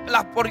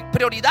las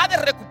prioridades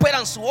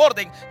recuperan su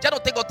orden, ya no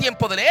tengo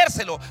tiempo de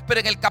leérselo, pero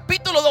en el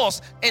capítulo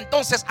 2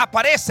 entonces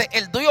aparece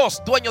el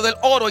Dios dueño del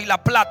oro y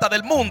la plata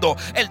del mundo.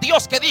 El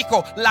Dios que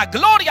dijo, la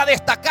gloria de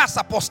esta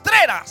casa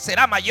postrera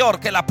será mayor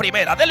que la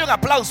primera. Denle un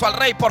aplauso al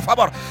rey, por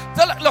favor.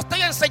 Le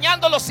estoy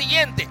enseñando lo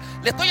siguiente.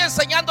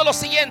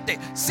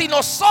 Si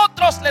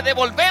nosotros le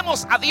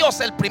devolvemos a Dios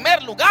el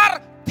primer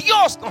lugar,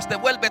 Dios nos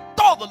devuelve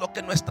todo lo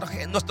que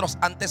nuestros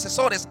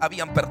antecesores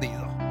habían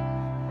perdido.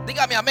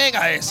 Dígame amén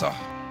a eso.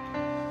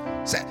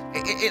 O sea,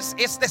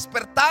 es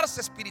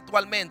despertarse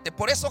espiritualmente.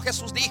 Por eso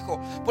Jesús dijo,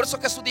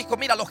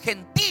 mira, los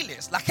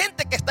gentiles, la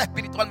gente que está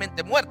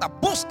espiritualmente muerta,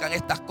 buscan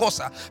estas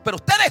cosas, pero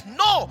ustedes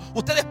no.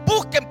 Ustedes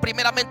busquen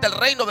primeramente el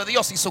reino de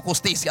Dios y su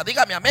justicia.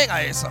 Dígame amén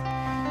a eso.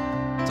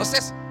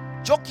 Entonces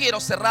yo quiero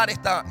cerrar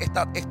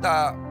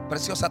esta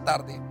preciosa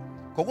tarde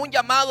con un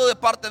llamado de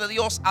parte de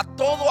Dios a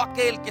todo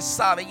aquel que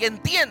sabe y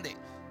entiende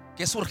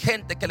que es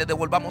urgente que le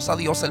devolvamos a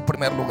Dios el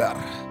primer lugar,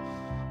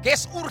 que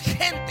es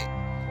urgente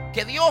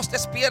que Dios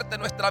despierte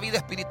nuestra vida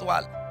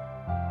espiritual.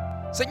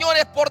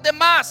 Señores, por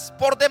demás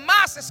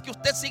es que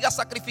usted siga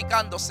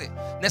sacrificándose.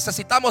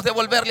 Necesitamos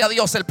devolverle a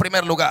Dios el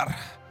primer lugar.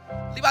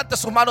 Levante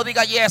su mano,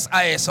 diga yes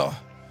a eso.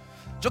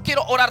 Yo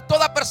quiero orar.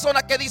 Toda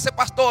persona que dice,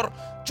 pastor,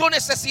 yo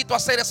necesito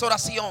hacer esa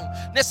oración,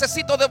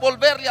 necesito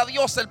devolverle a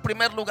Dios el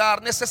primer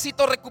lugar,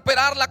 necesito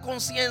recuperar la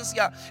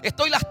conciencia.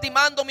 Estoy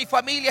lastimando mi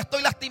familia,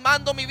 estoy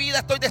lastimando mi vida,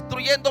 estoy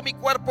destruyendo mi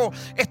cuerpo,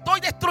 estoy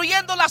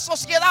destruyendo la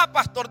sociedad,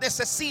 pastor.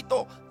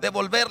 Necesito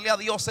devolverle a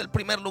Dios el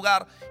primer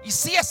lugar. Y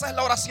si esa es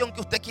la oración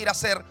que usted quiere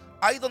hacer,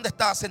 ahí donde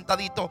está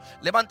sentadito,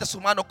 levante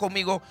su mano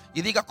conmigo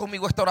y diga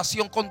conmigo esta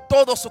oración con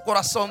todo su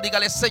corazón.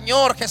 Dígale,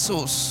 Señor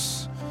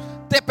Jesús,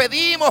 te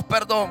pedimos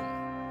perdón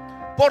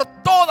por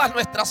todas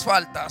nuestras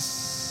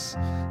faltas.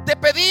 Te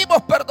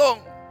pedimos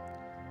perdón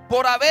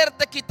por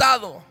haberte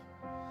quitado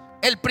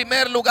el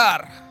primer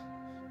lugar.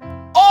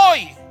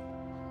 Hoy,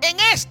 en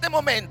este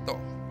momento,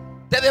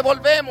 te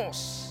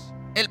devolvemos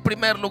el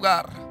primer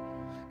lugar.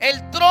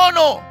 El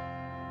trono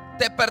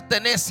te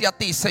pertenece a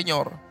ti,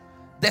 Señor.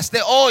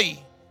 Desde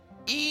hoy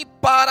y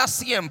para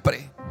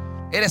siempre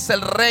eres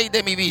el Rey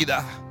de mi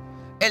vida,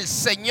 el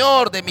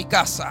Señor de mi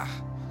casa.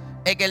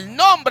 En el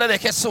nombre de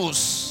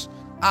Jesús.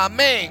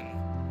 Amén.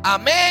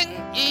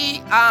 Amén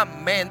y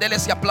amén. Dele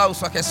ese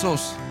aplauso a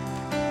Jesús.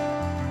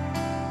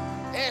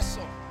 Eso.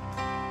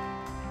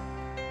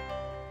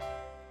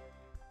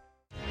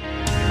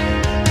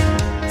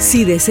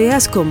 Si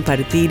deseas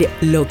compartir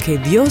lo que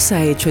Dios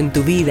ha hecho en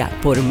tu vida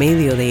por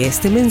medio de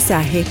este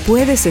mensaje,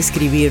 puedes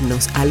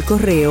escribirnos al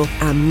correo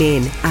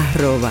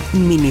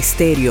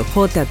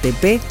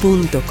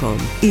amen@ministeriojtp.com.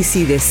 Y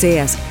si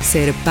deseas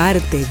ser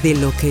parte de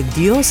lo que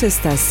Dios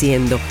está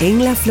haciendo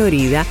en la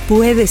Florida,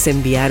 puedes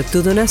enviar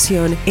tu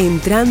donación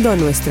entrando a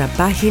nuestra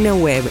página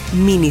web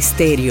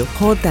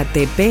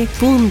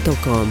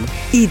ministeriojtp.com.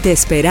 Y te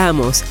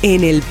esperamos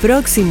en el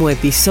próximo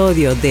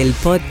episodio del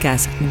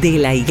podcast de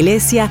la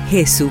Iglesia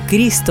Jesucristo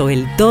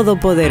el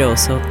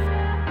Todopoderoso.